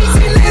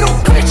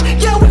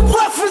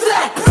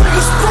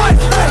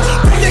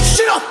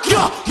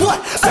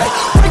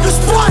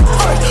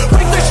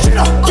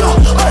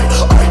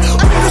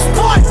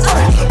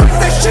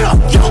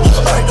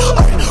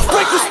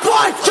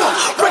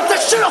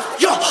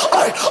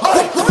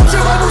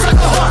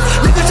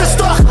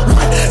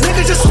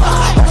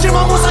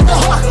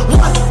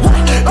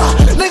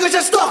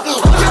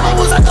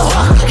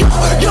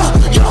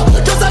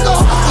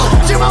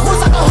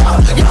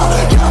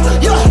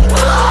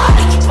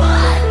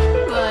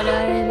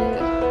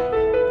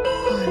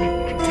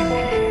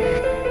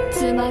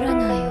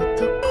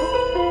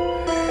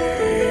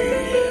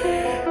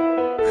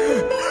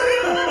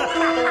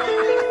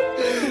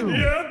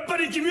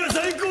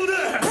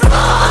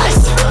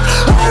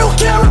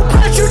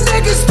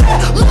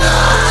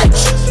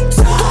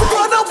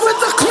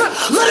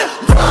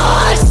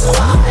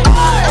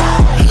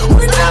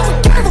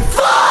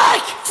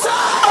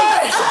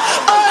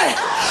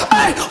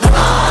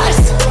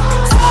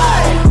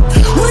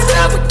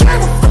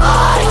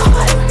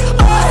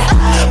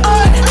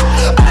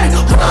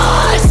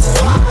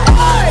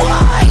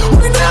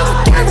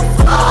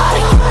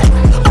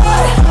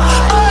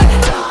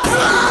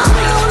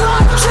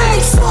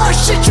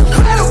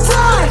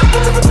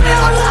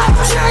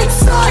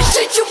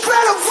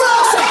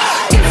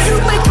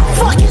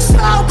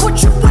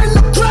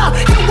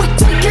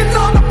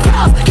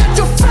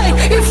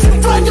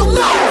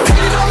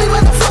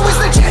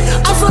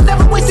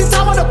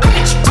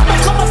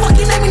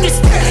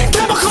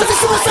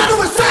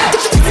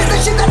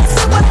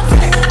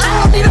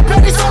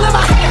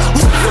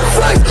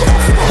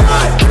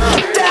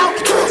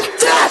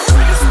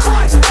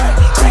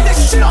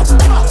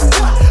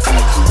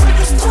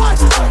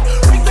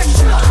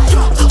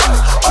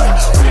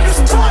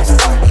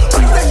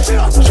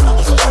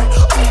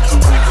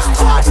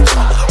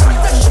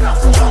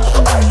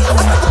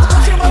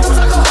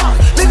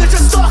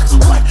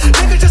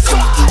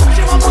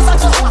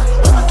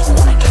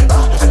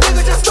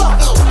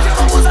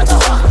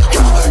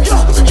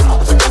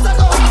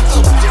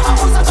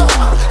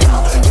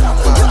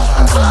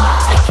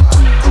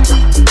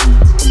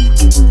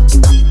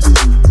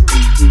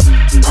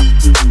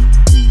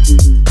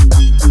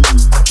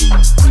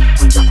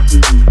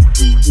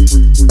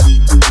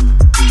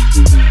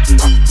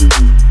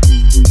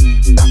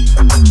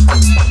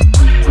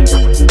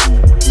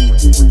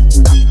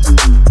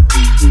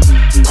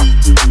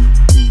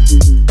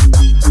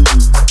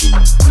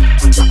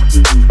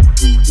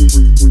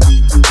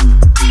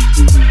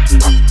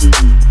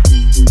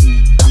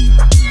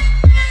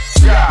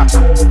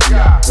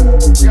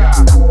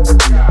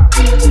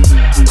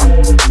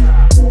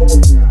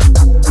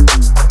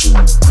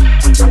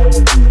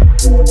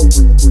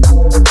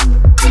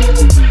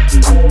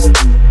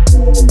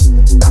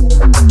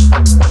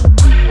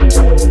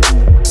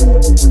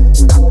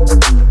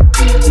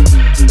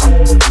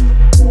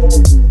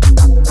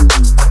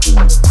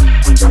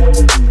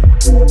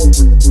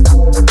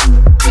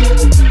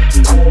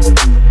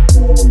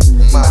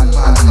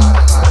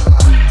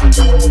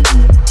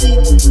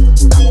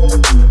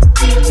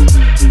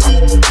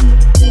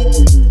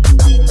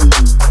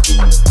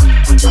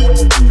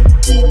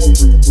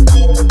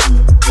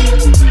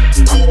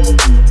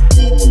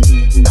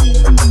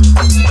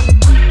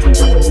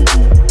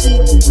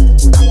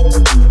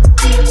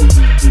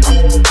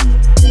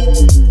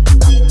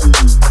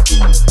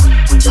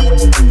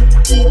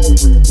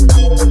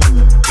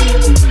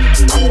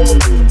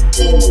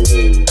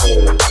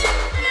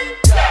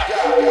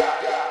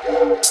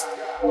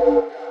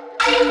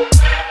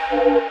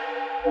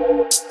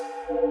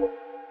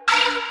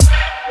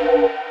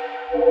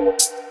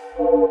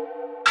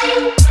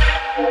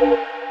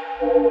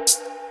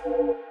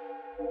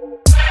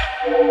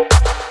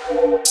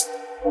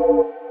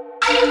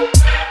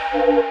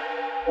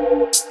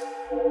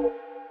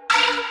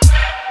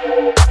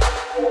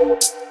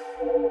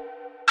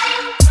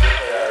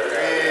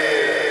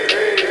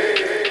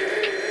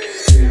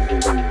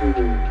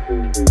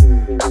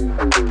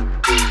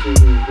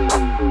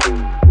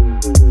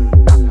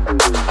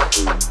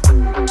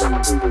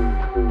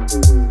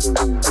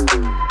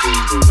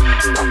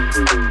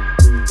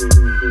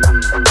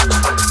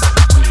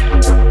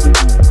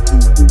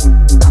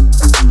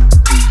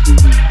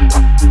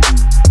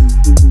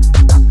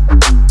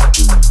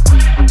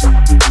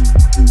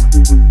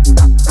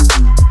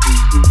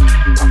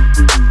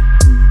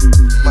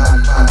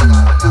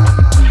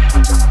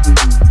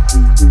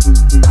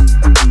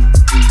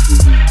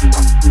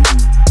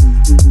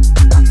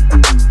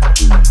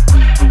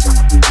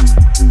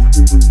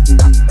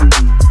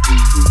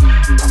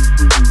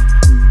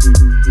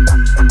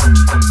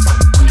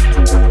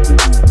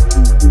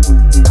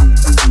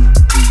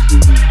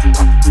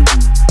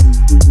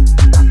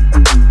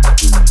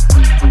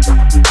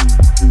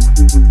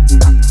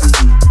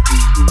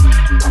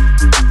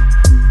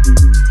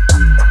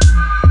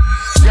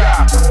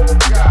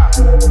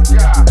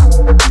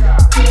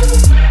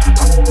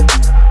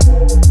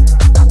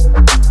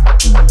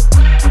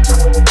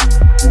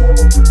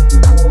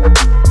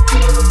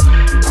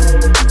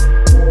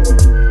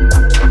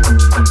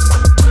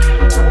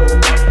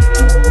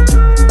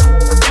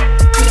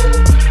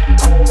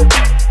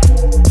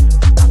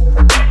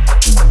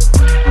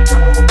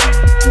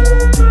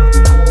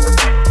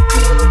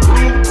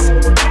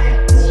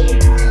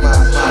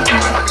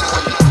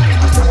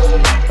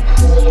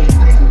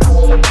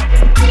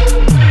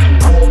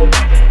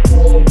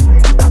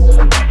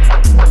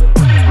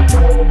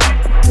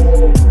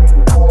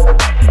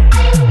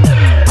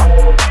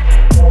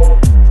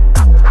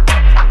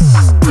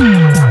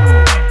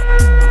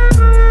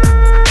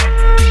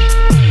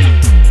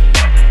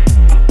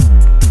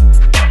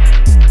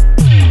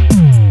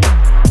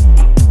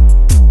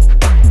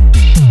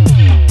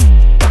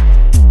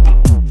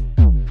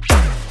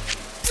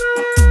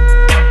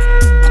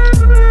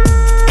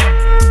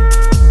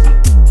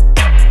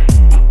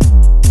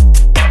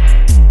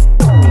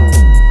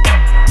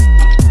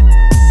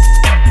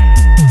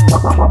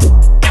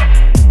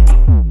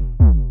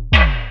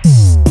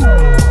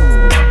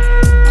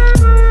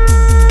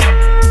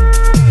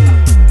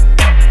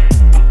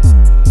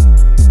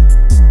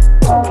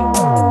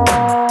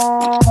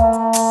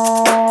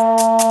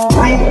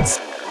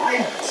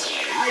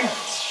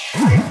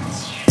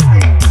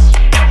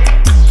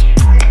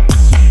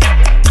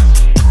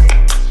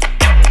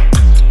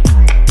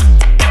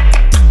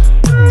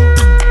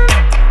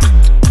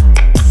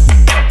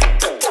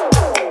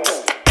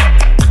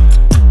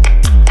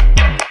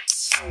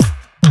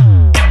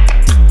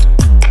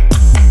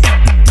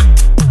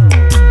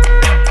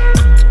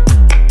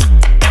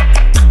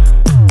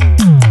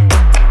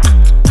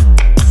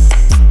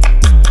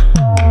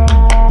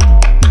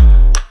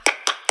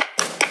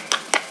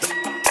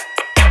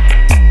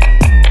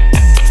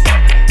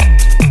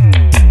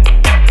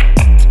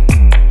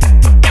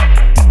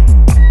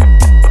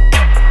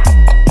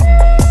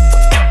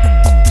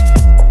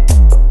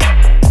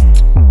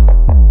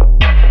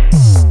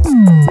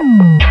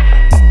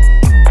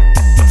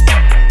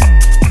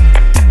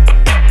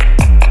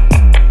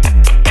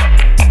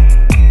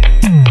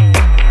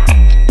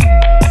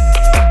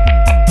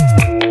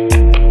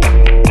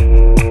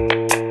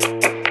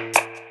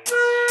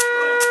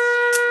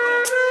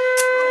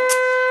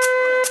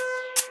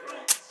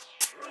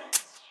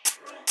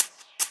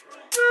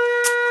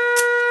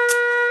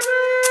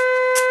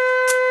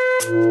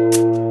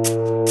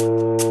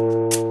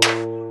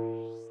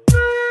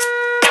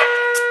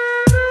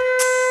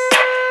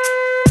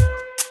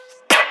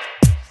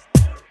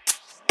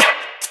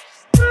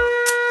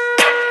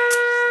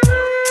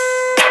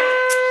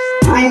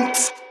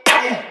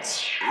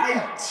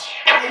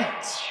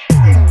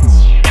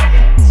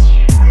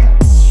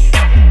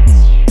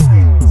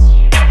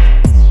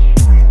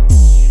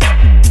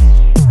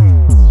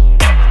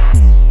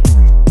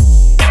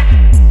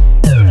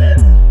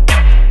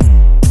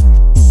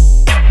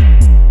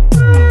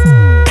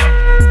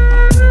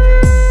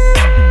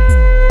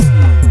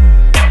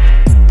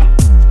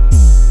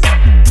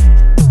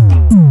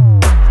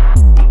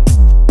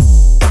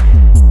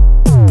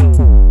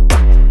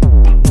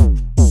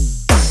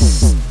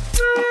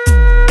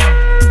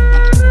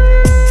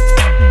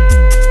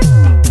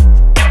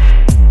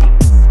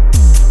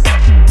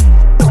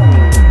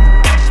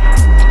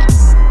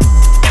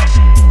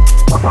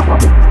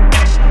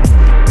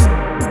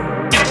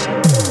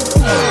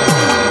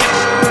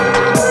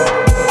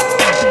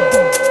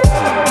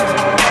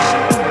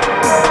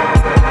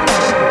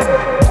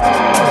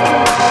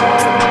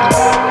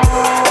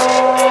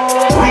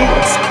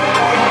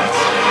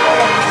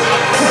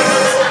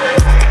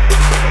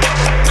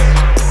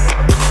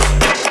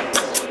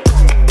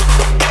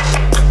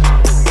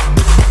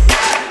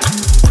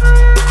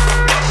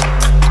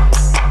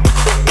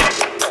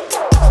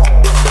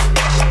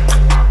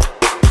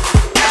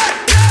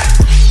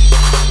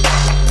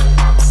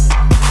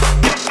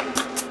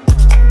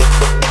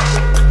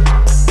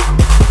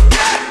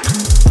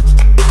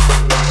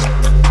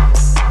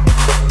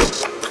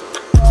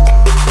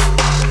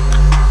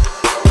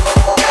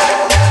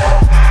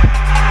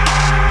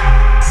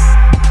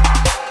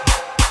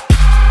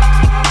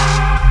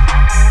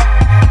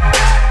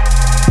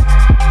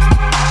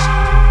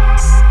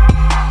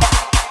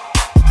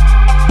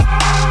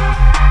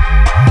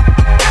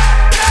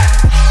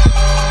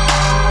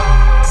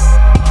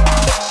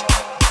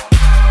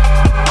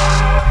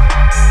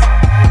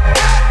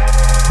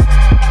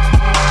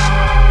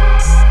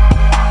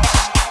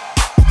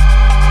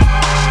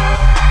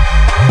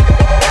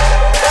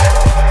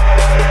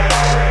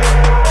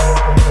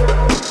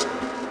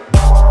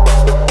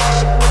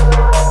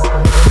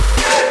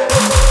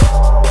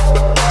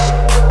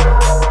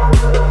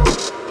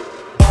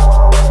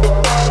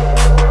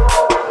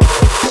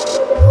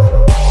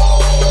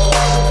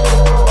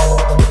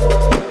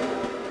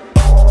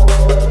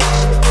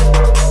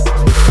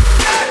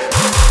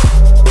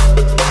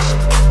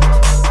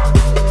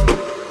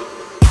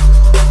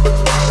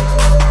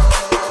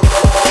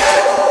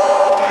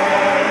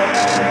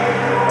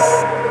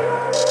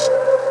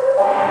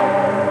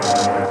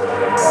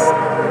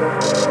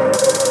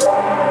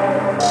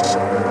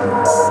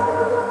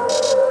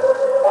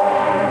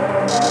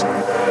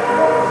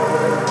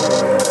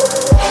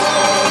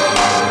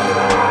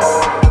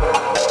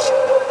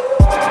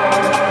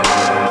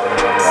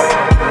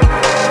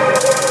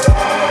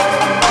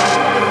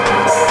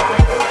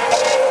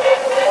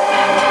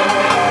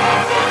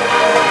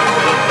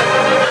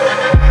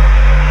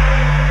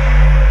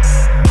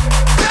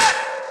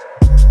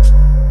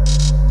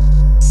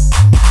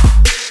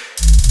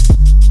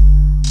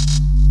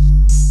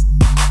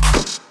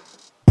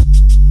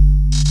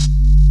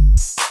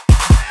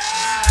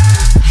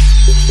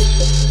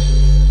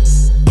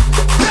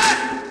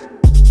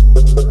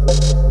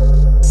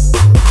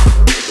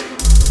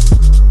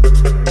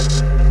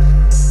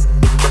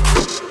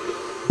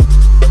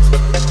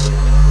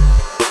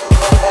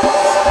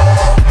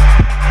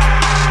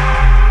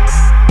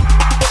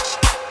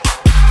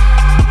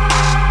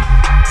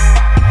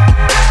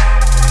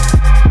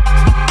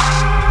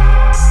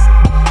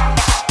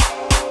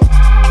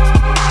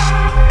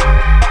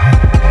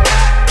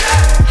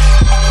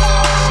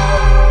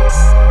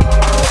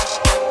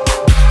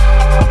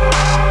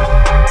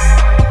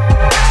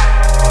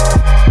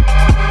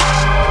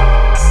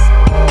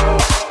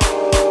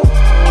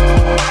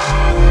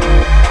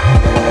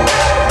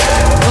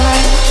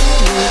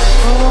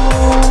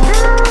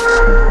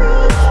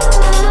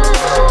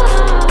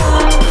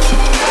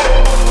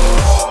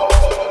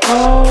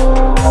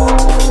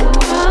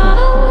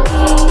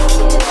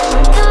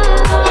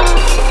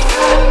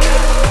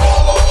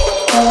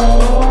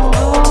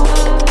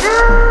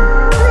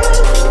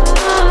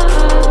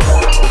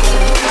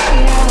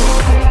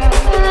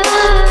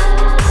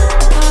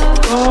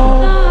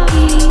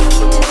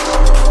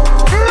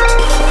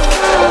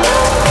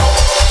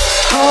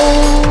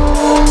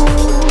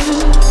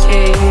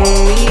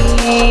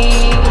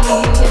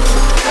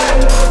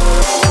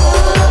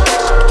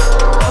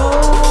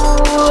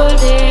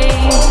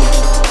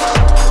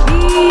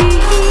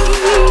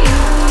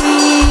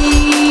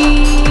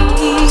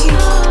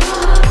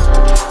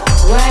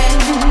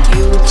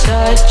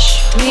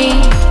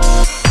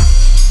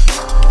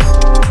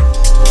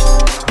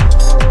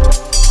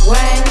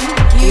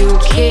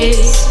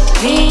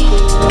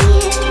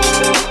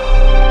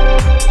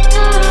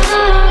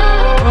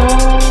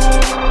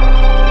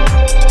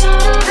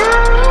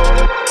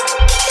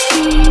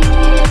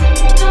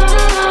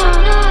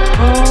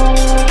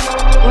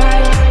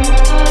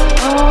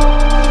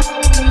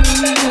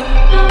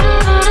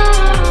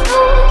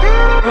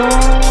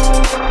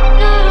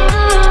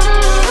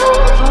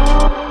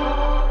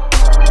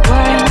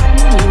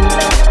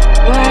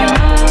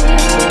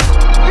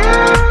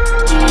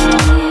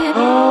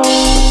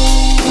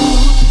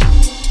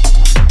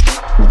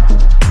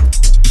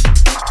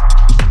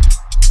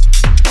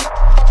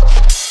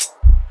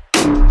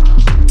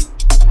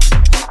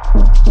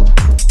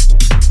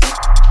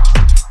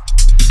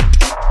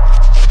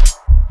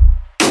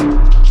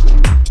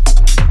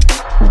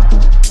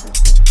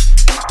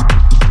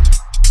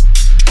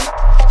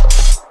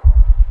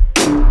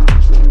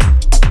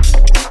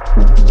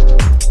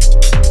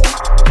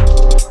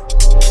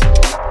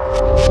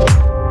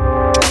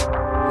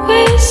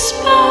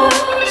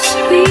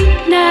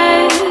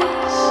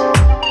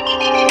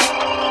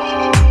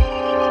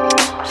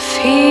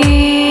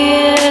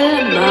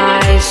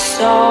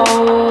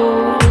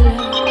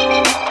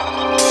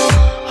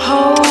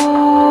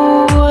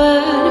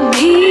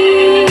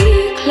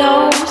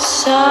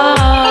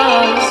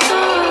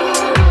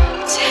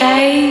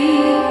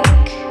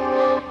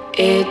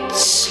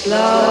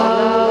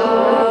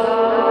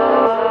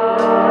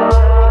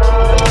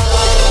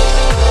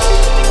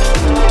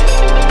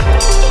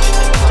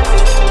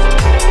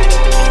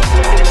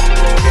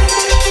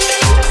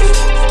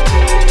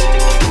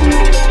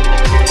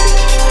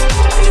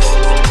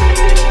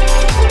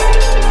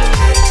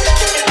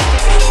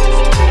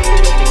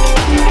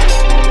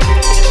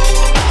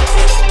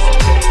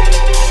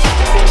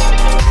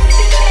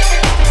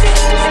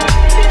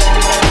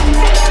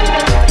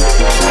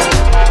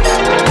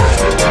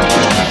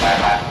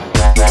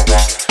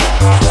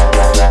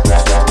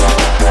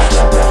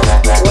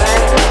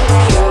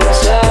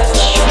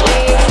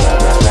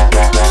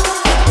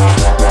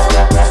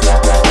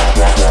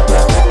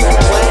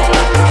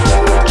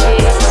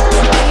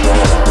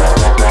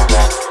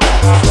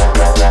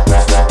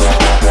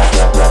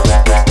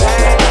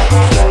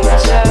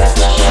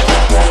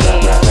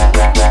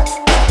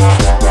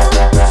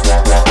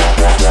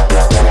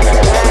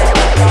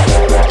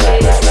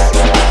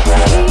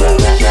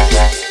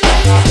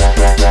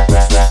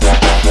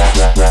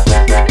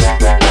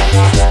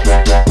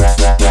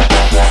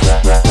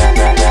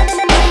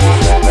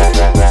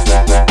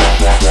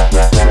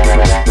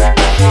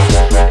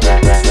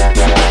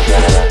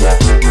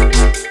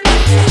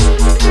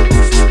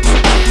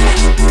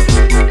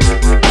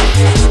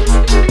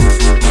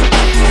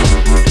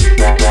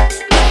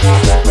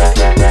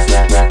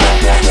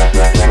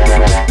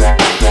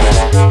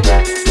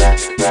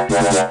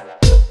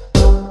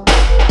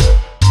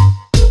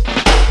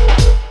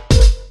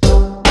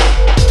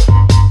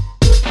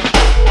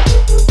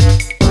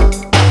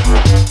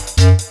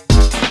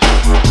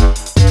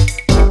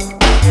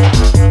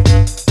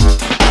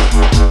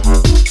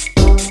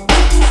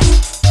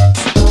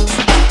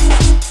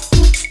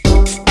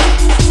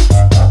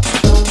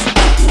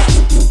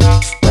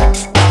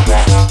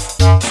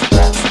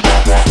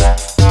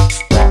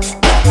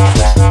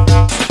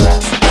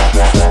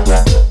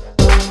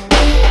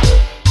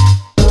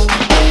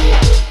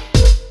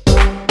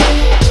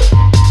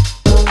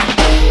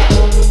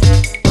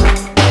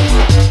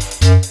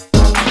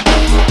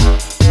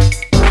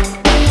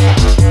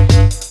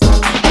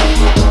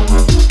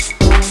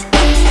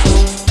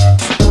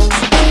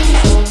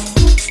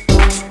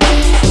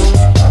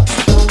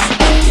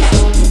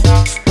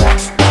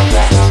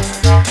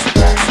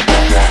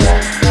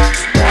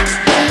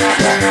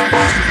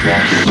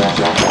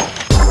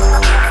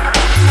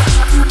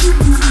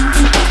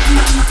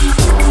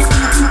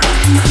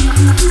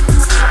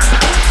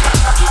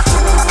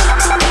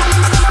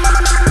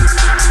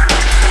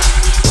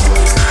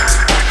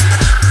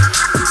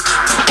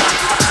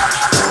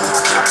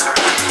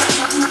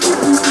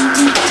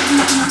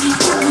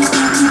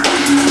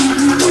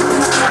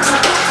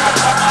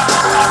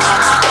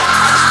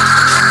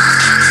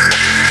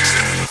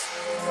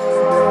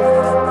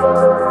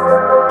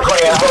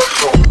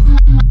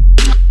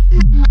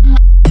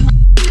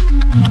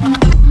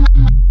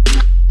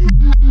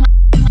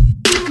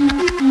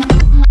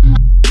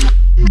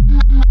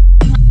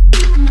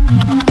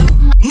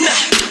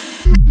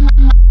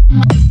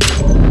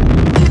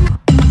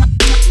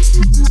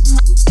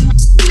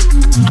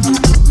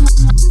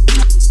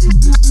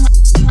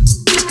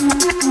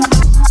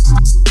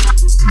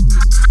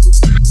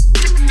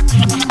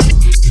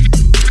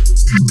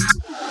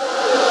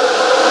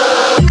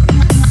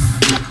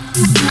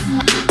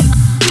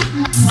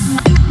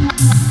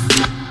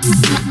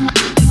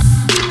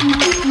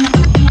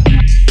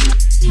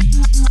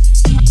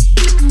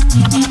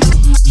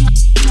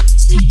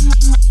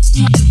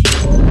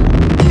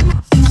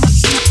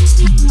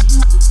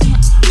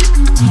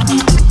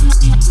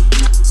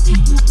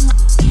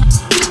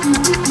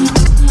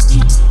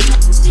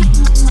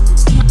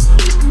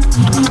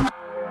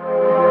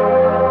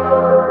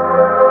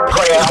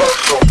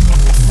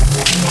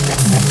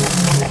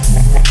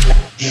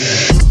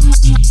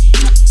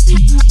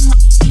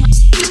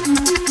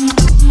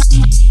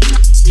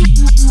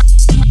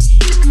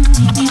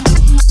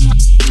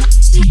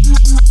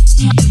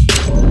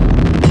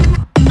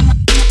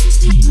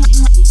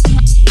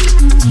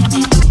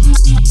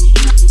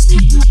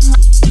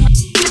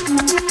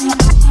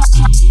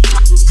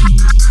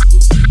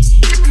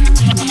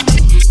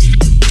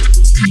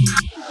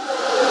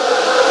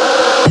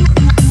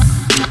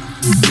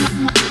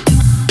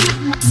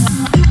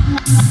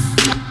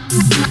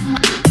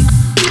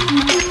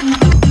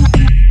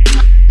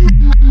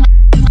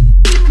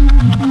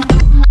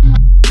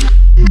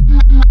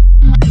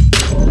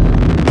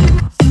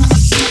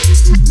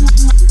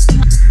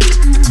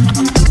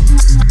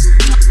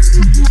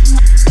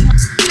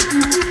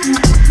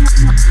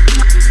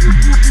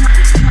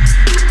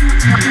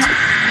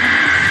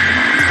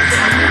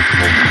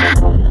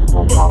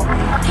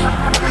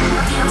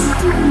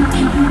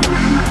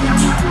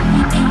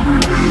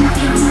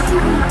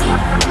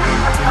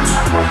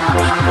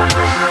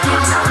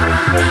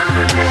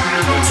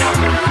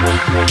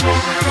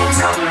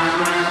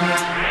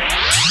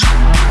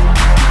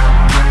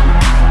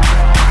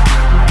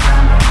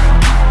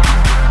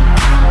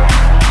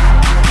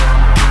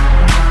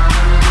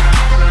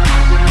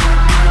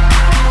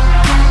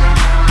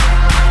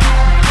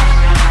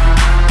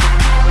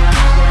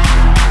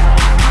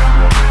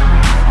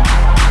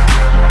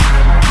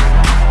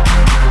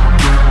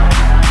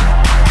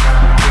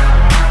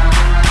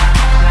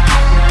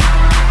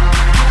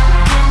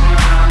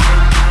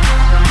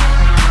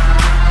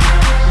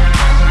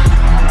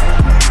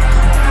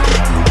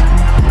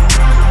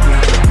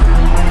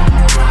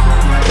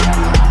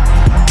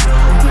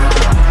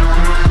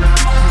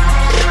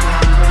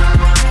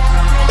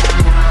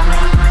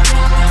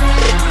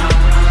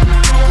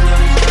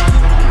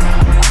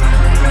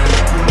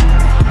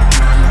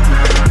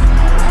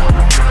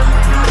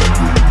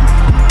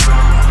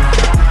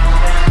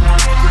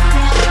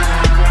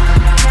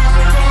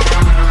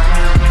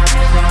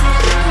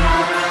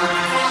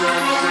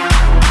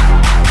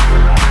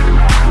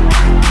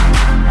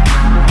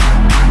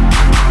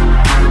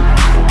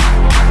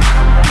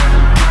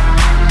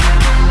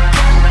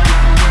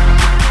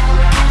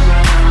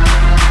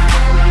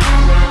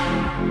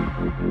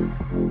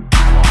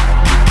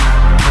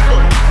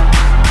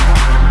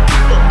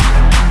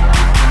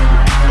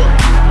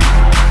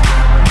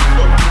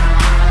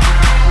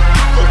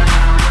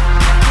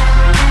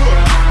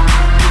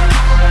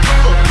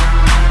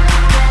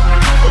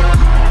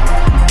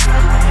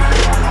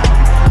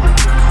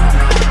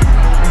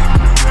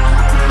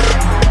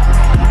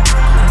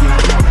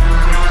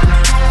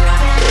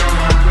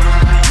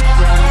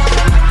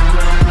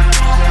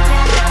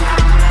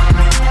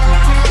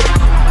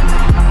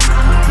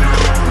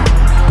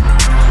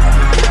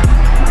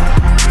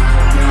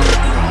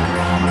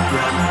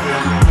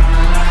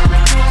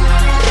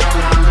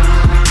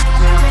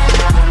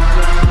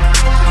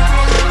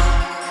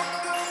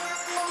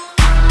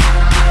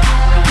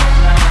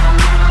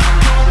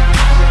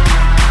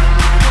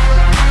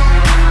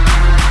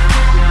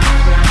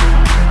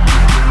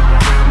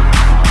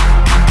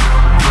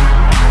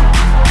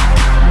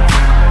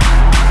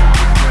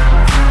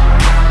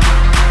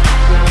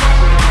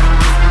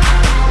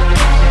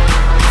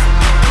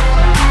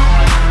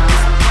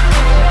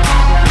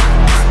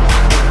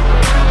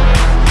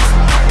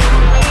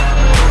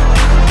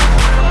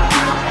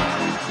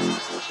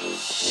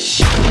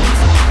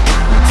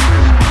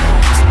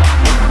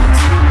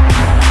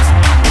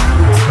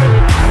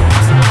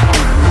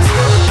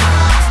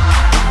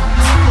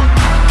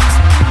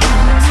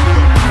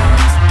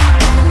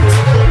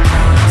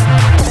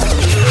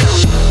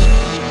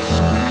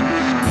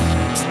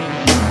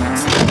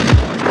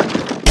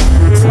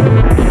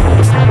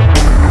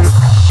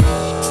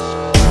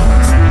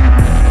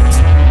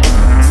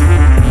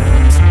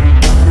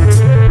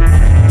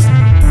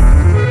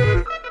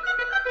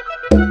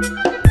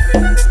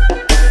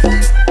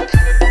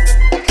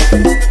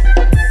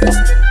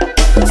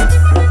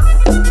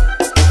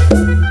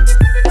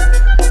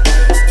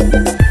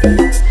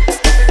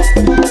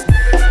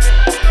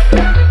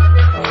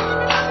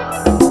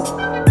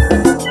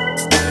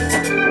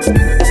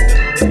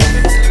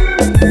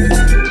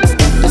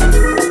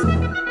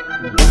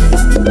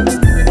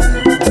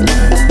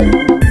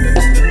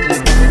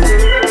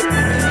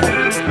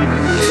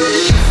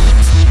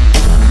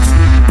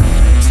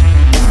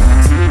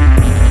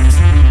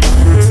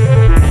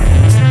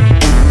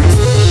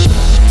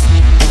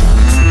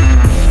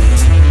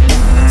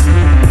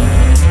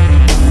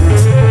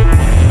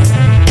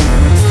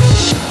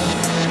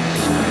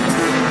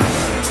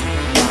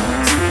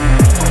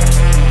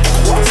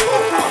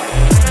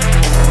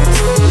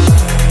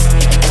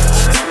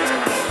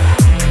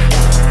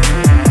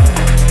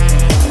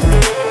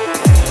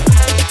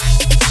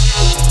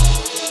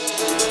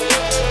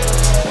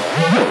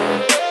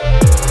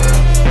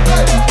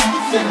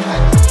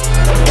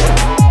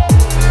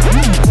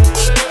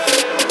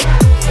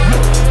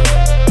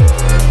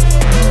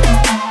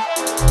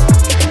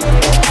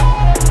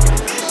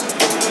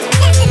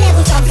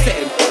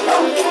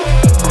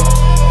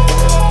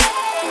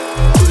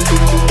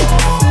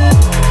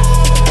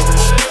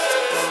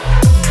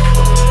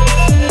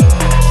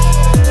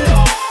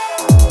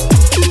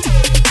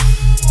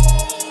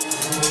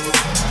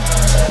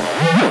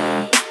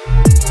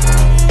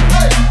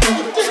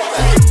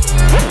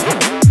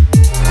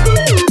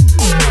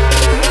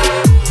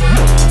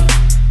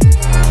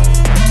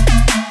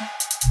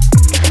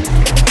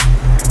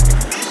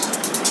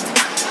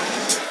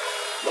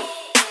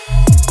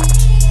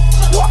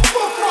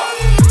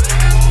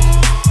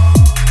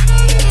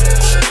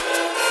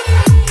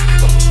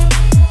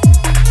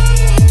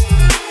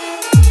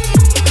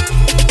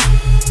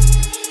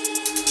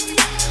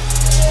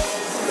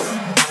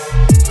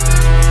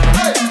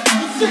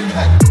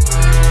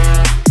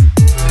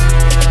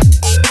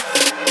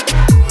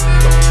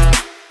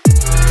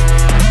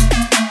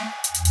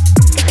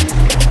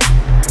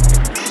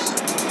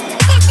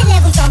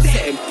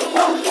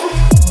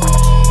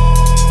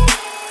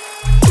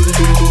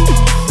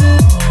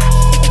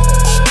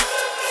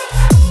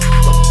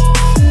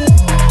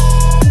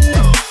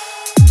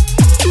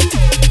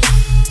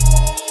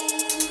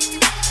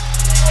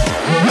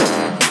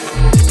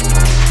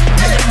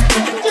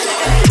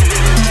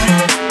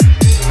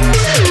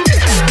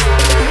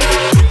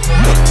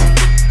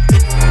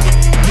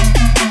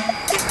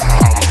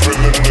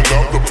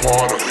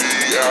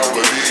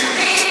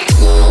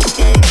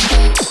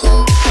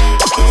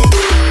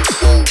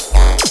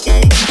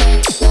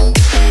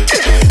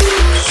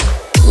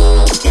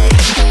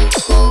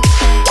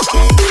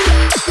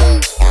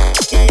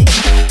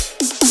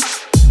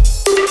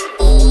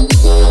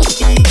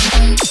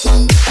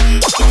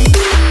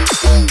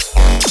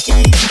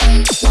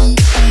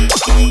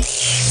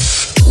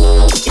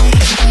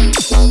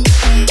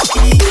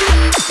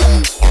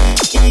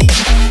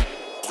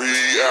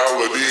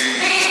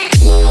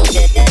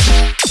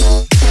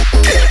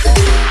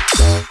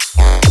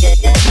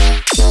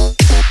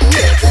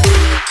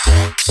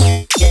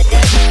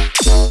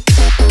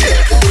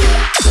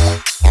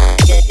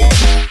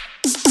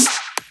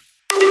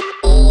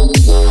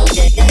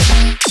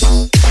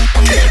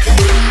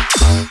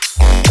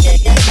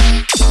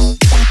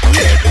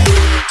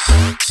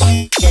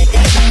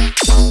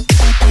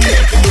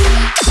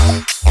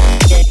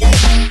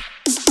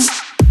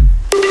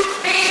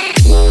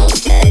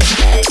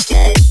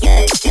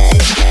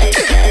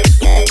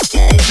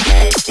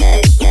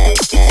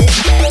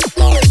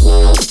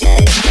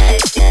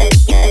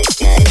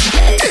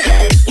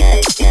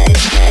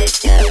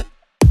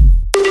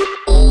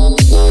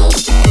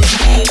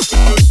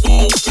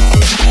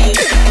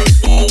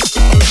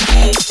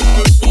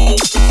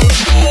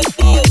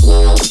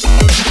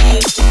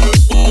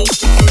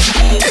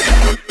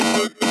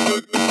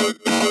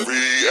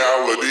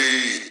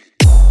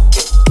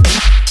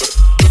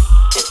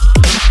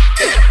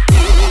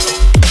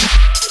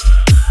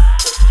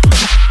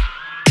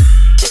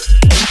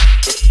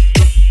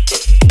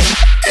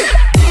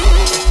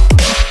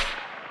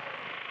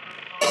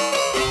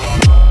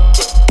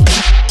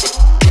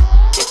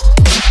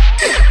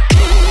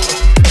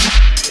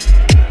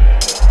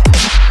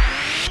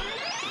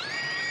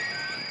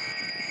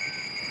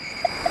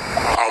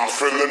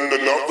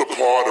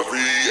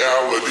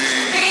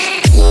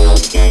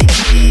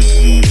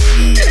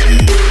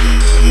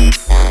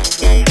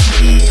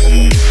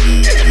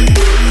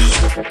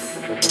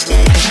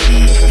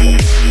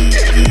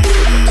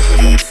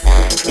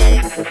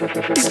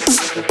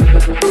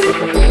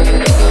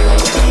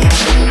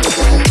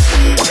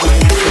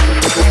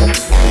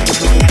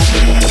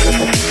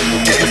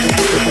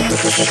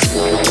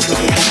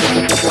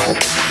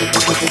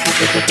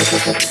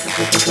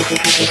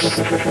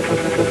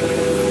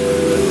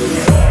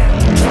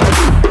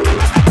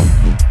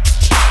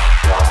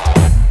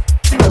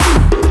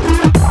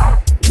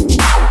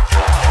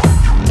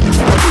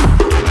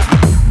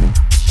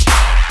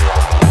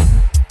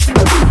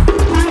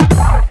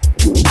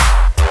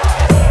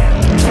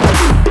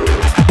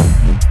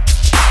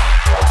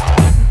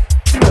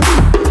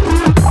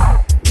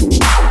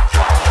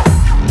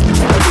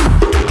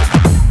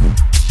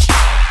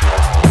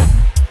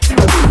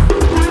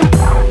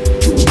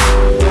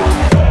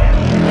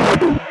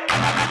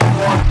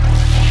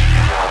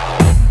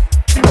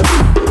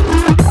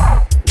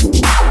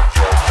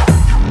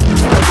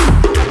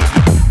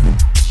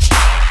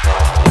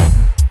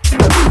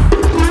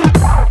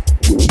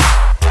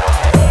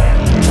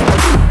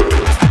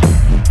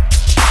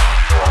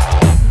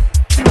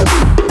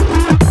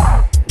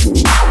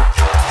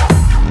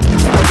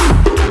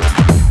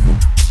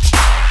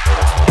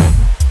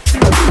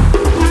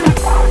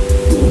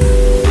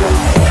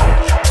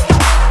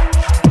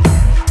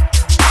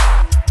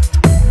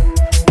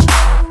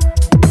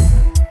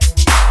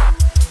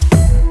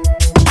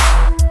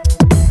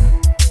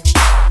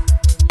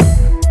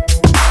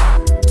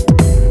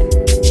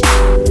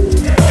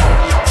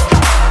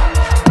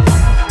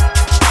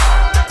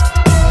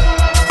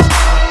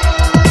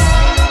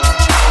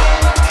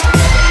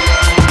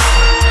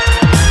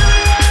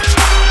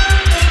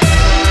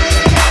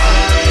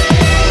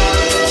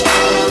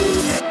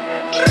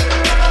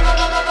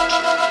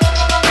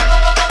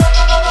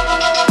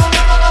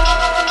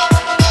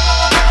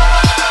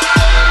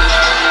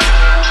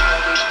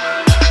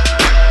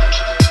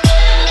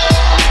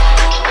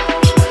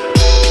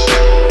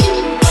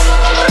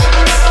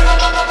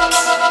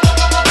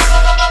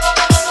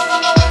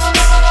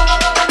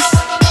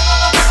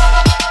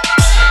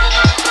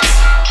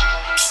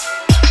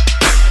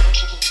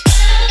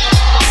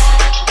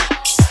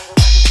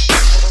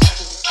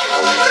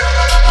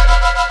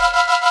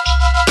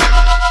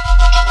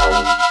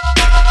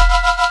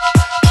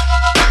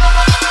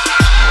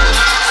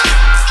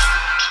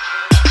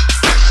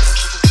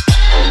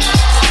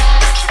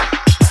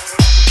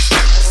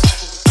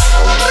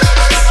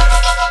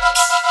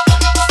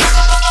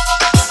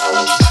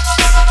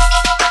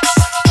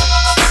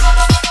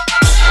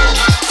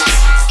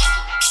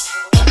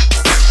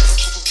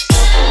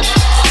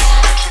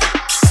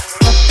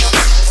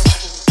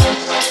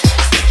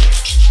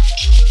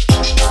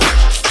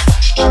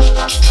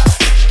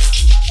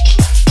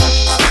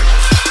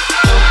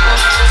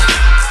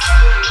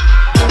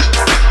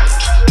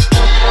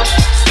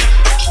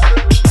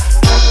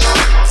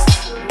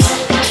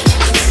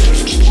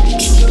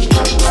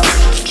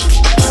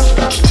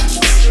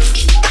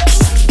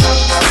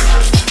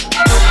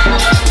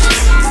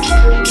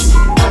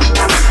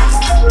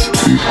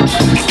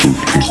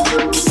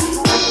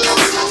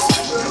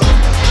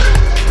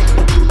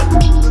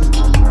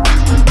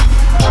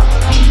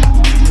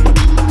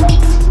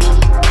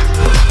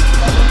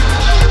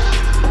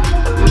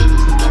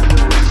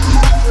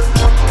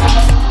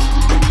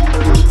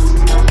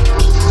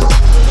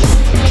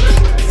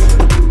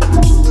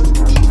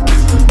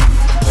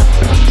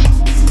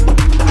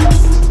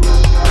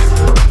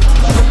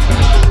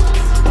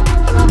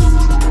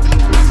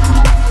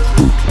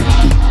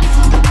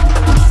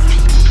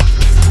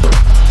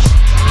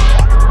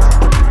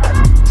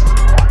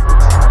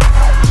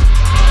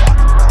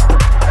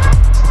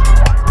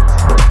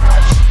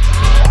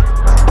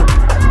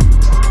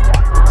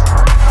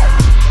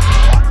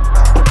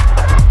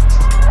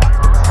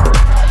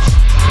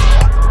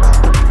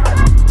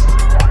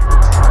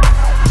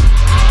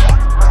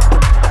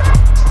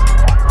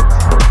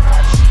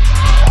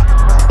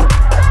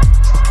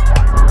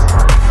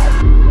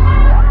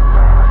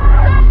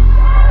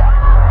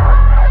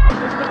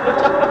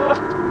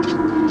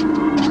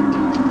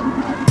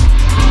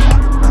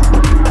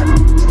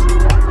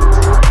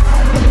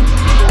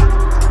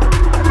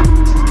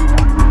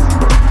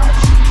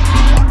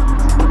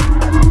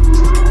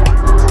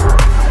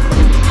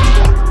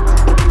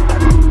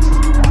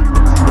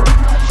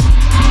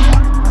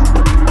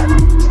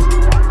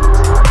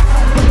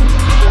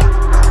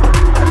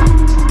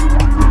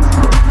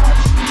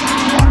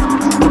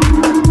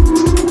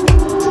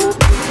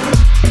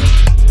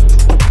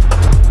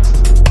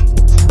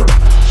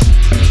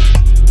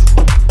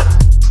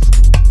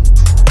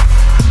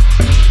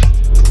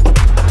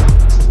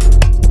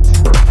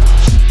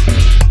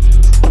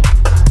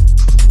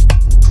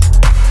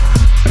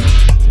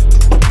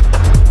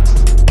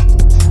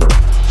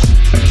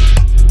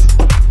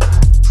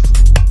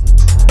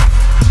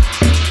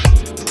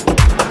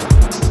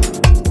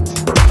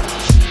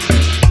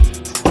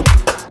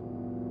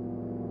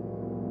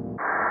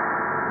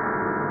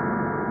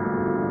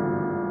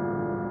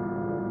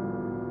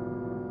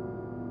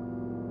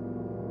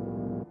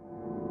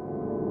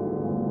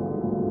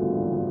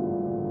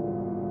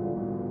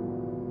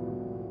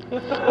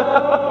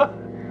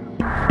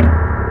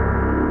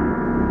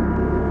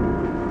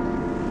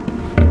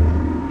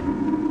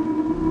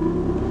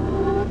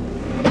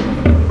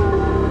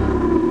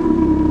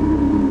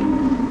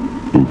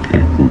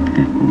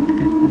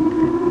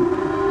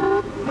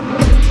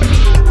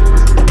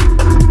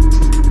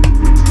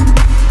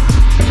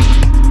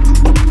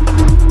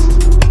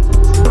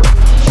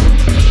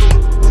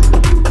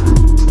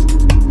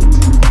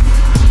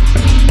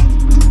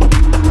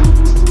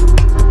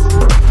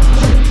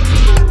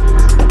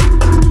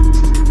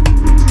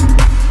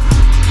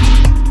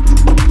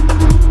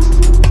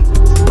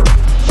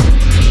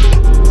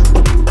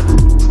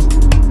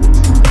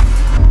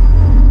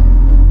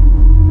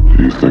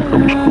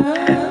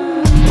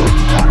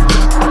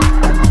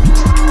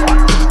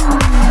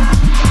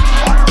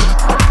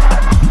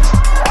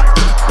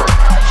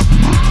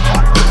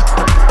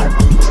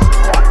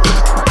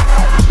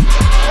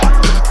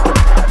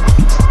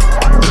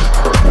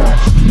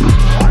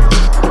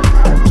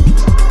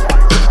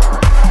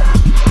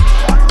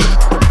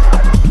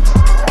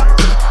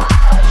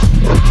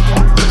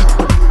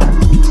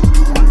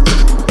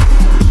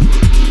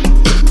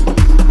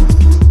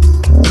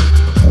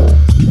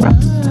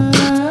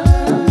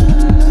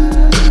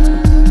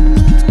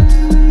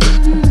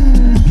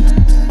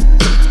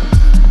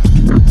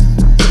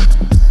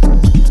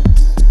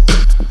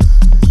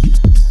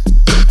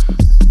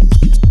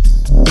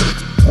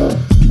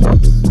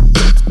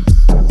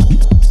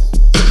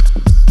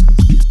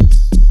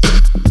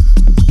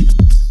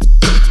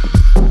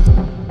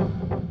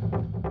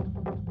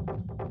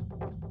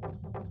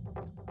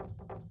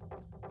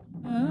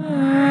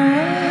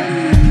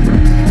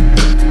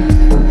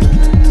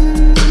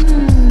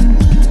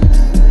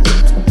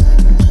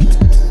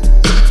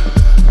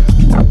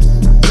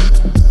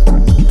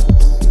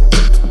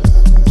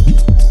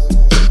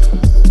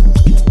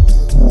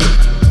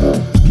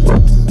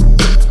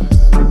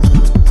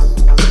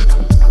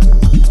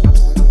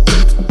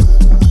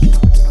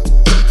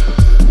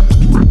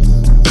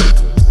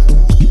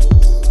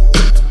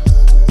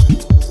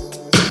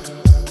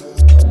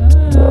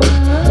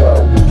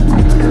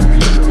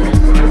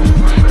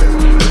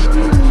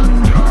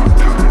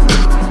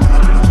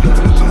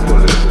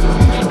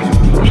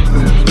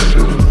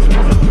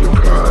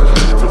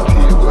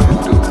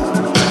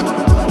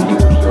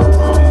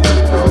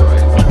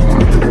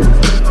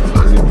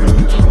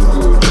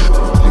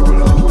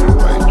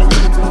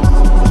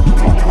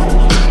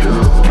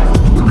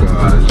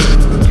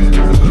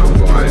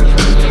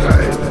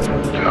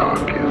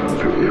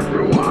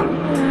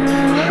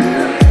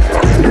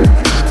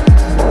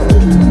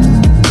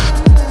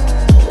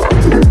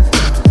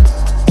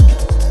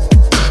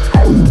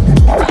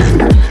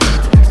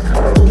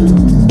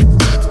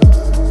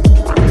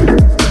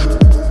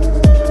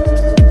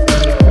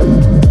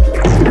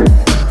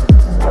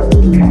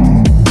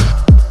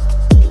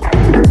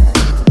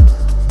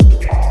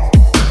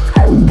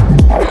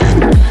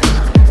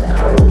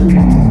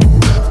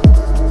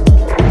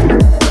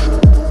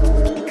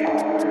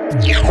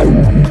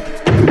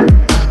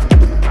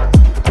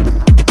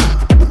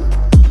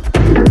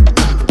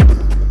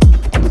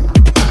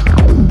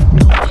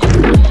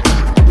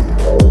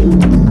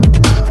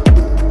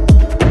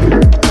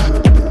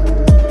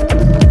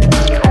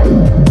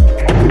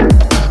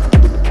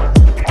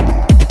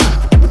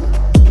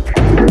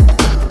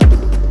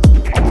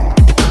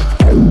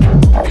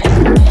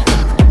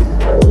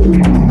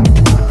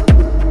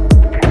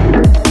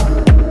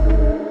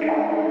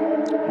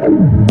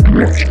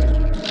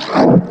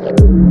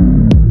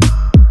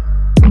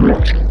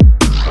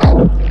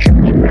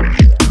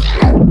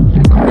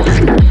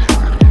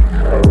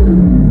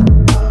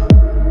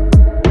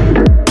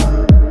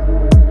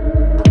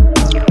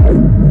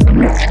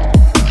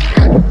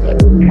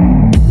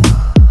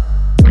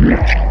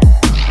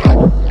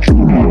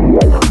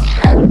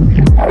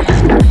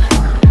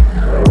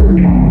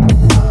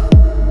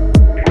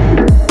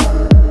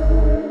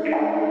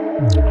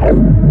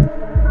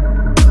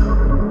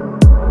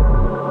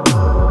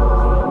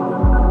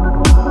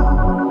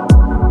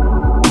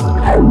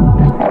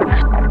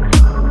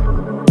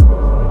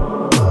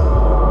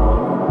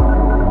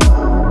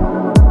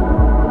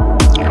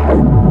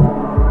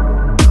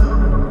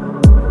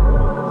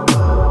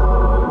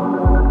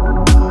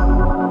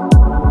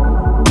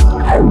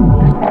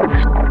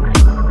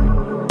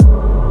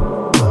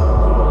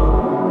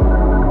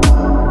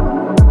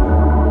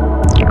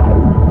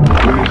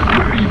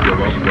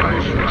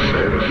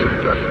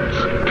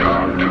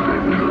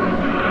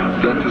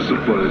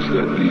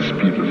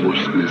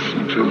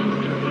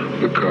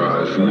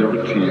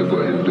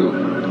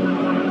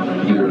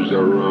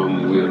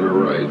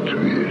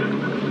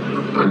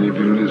And if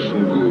you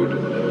listen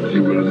good,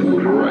 you will know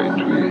the right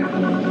way.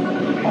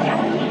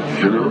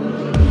 You know?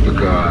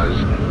 Because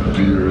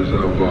there's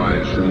a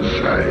voice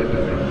inside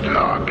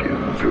talking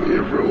to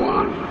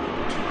everyone.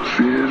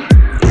 See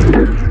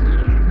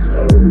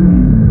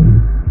it?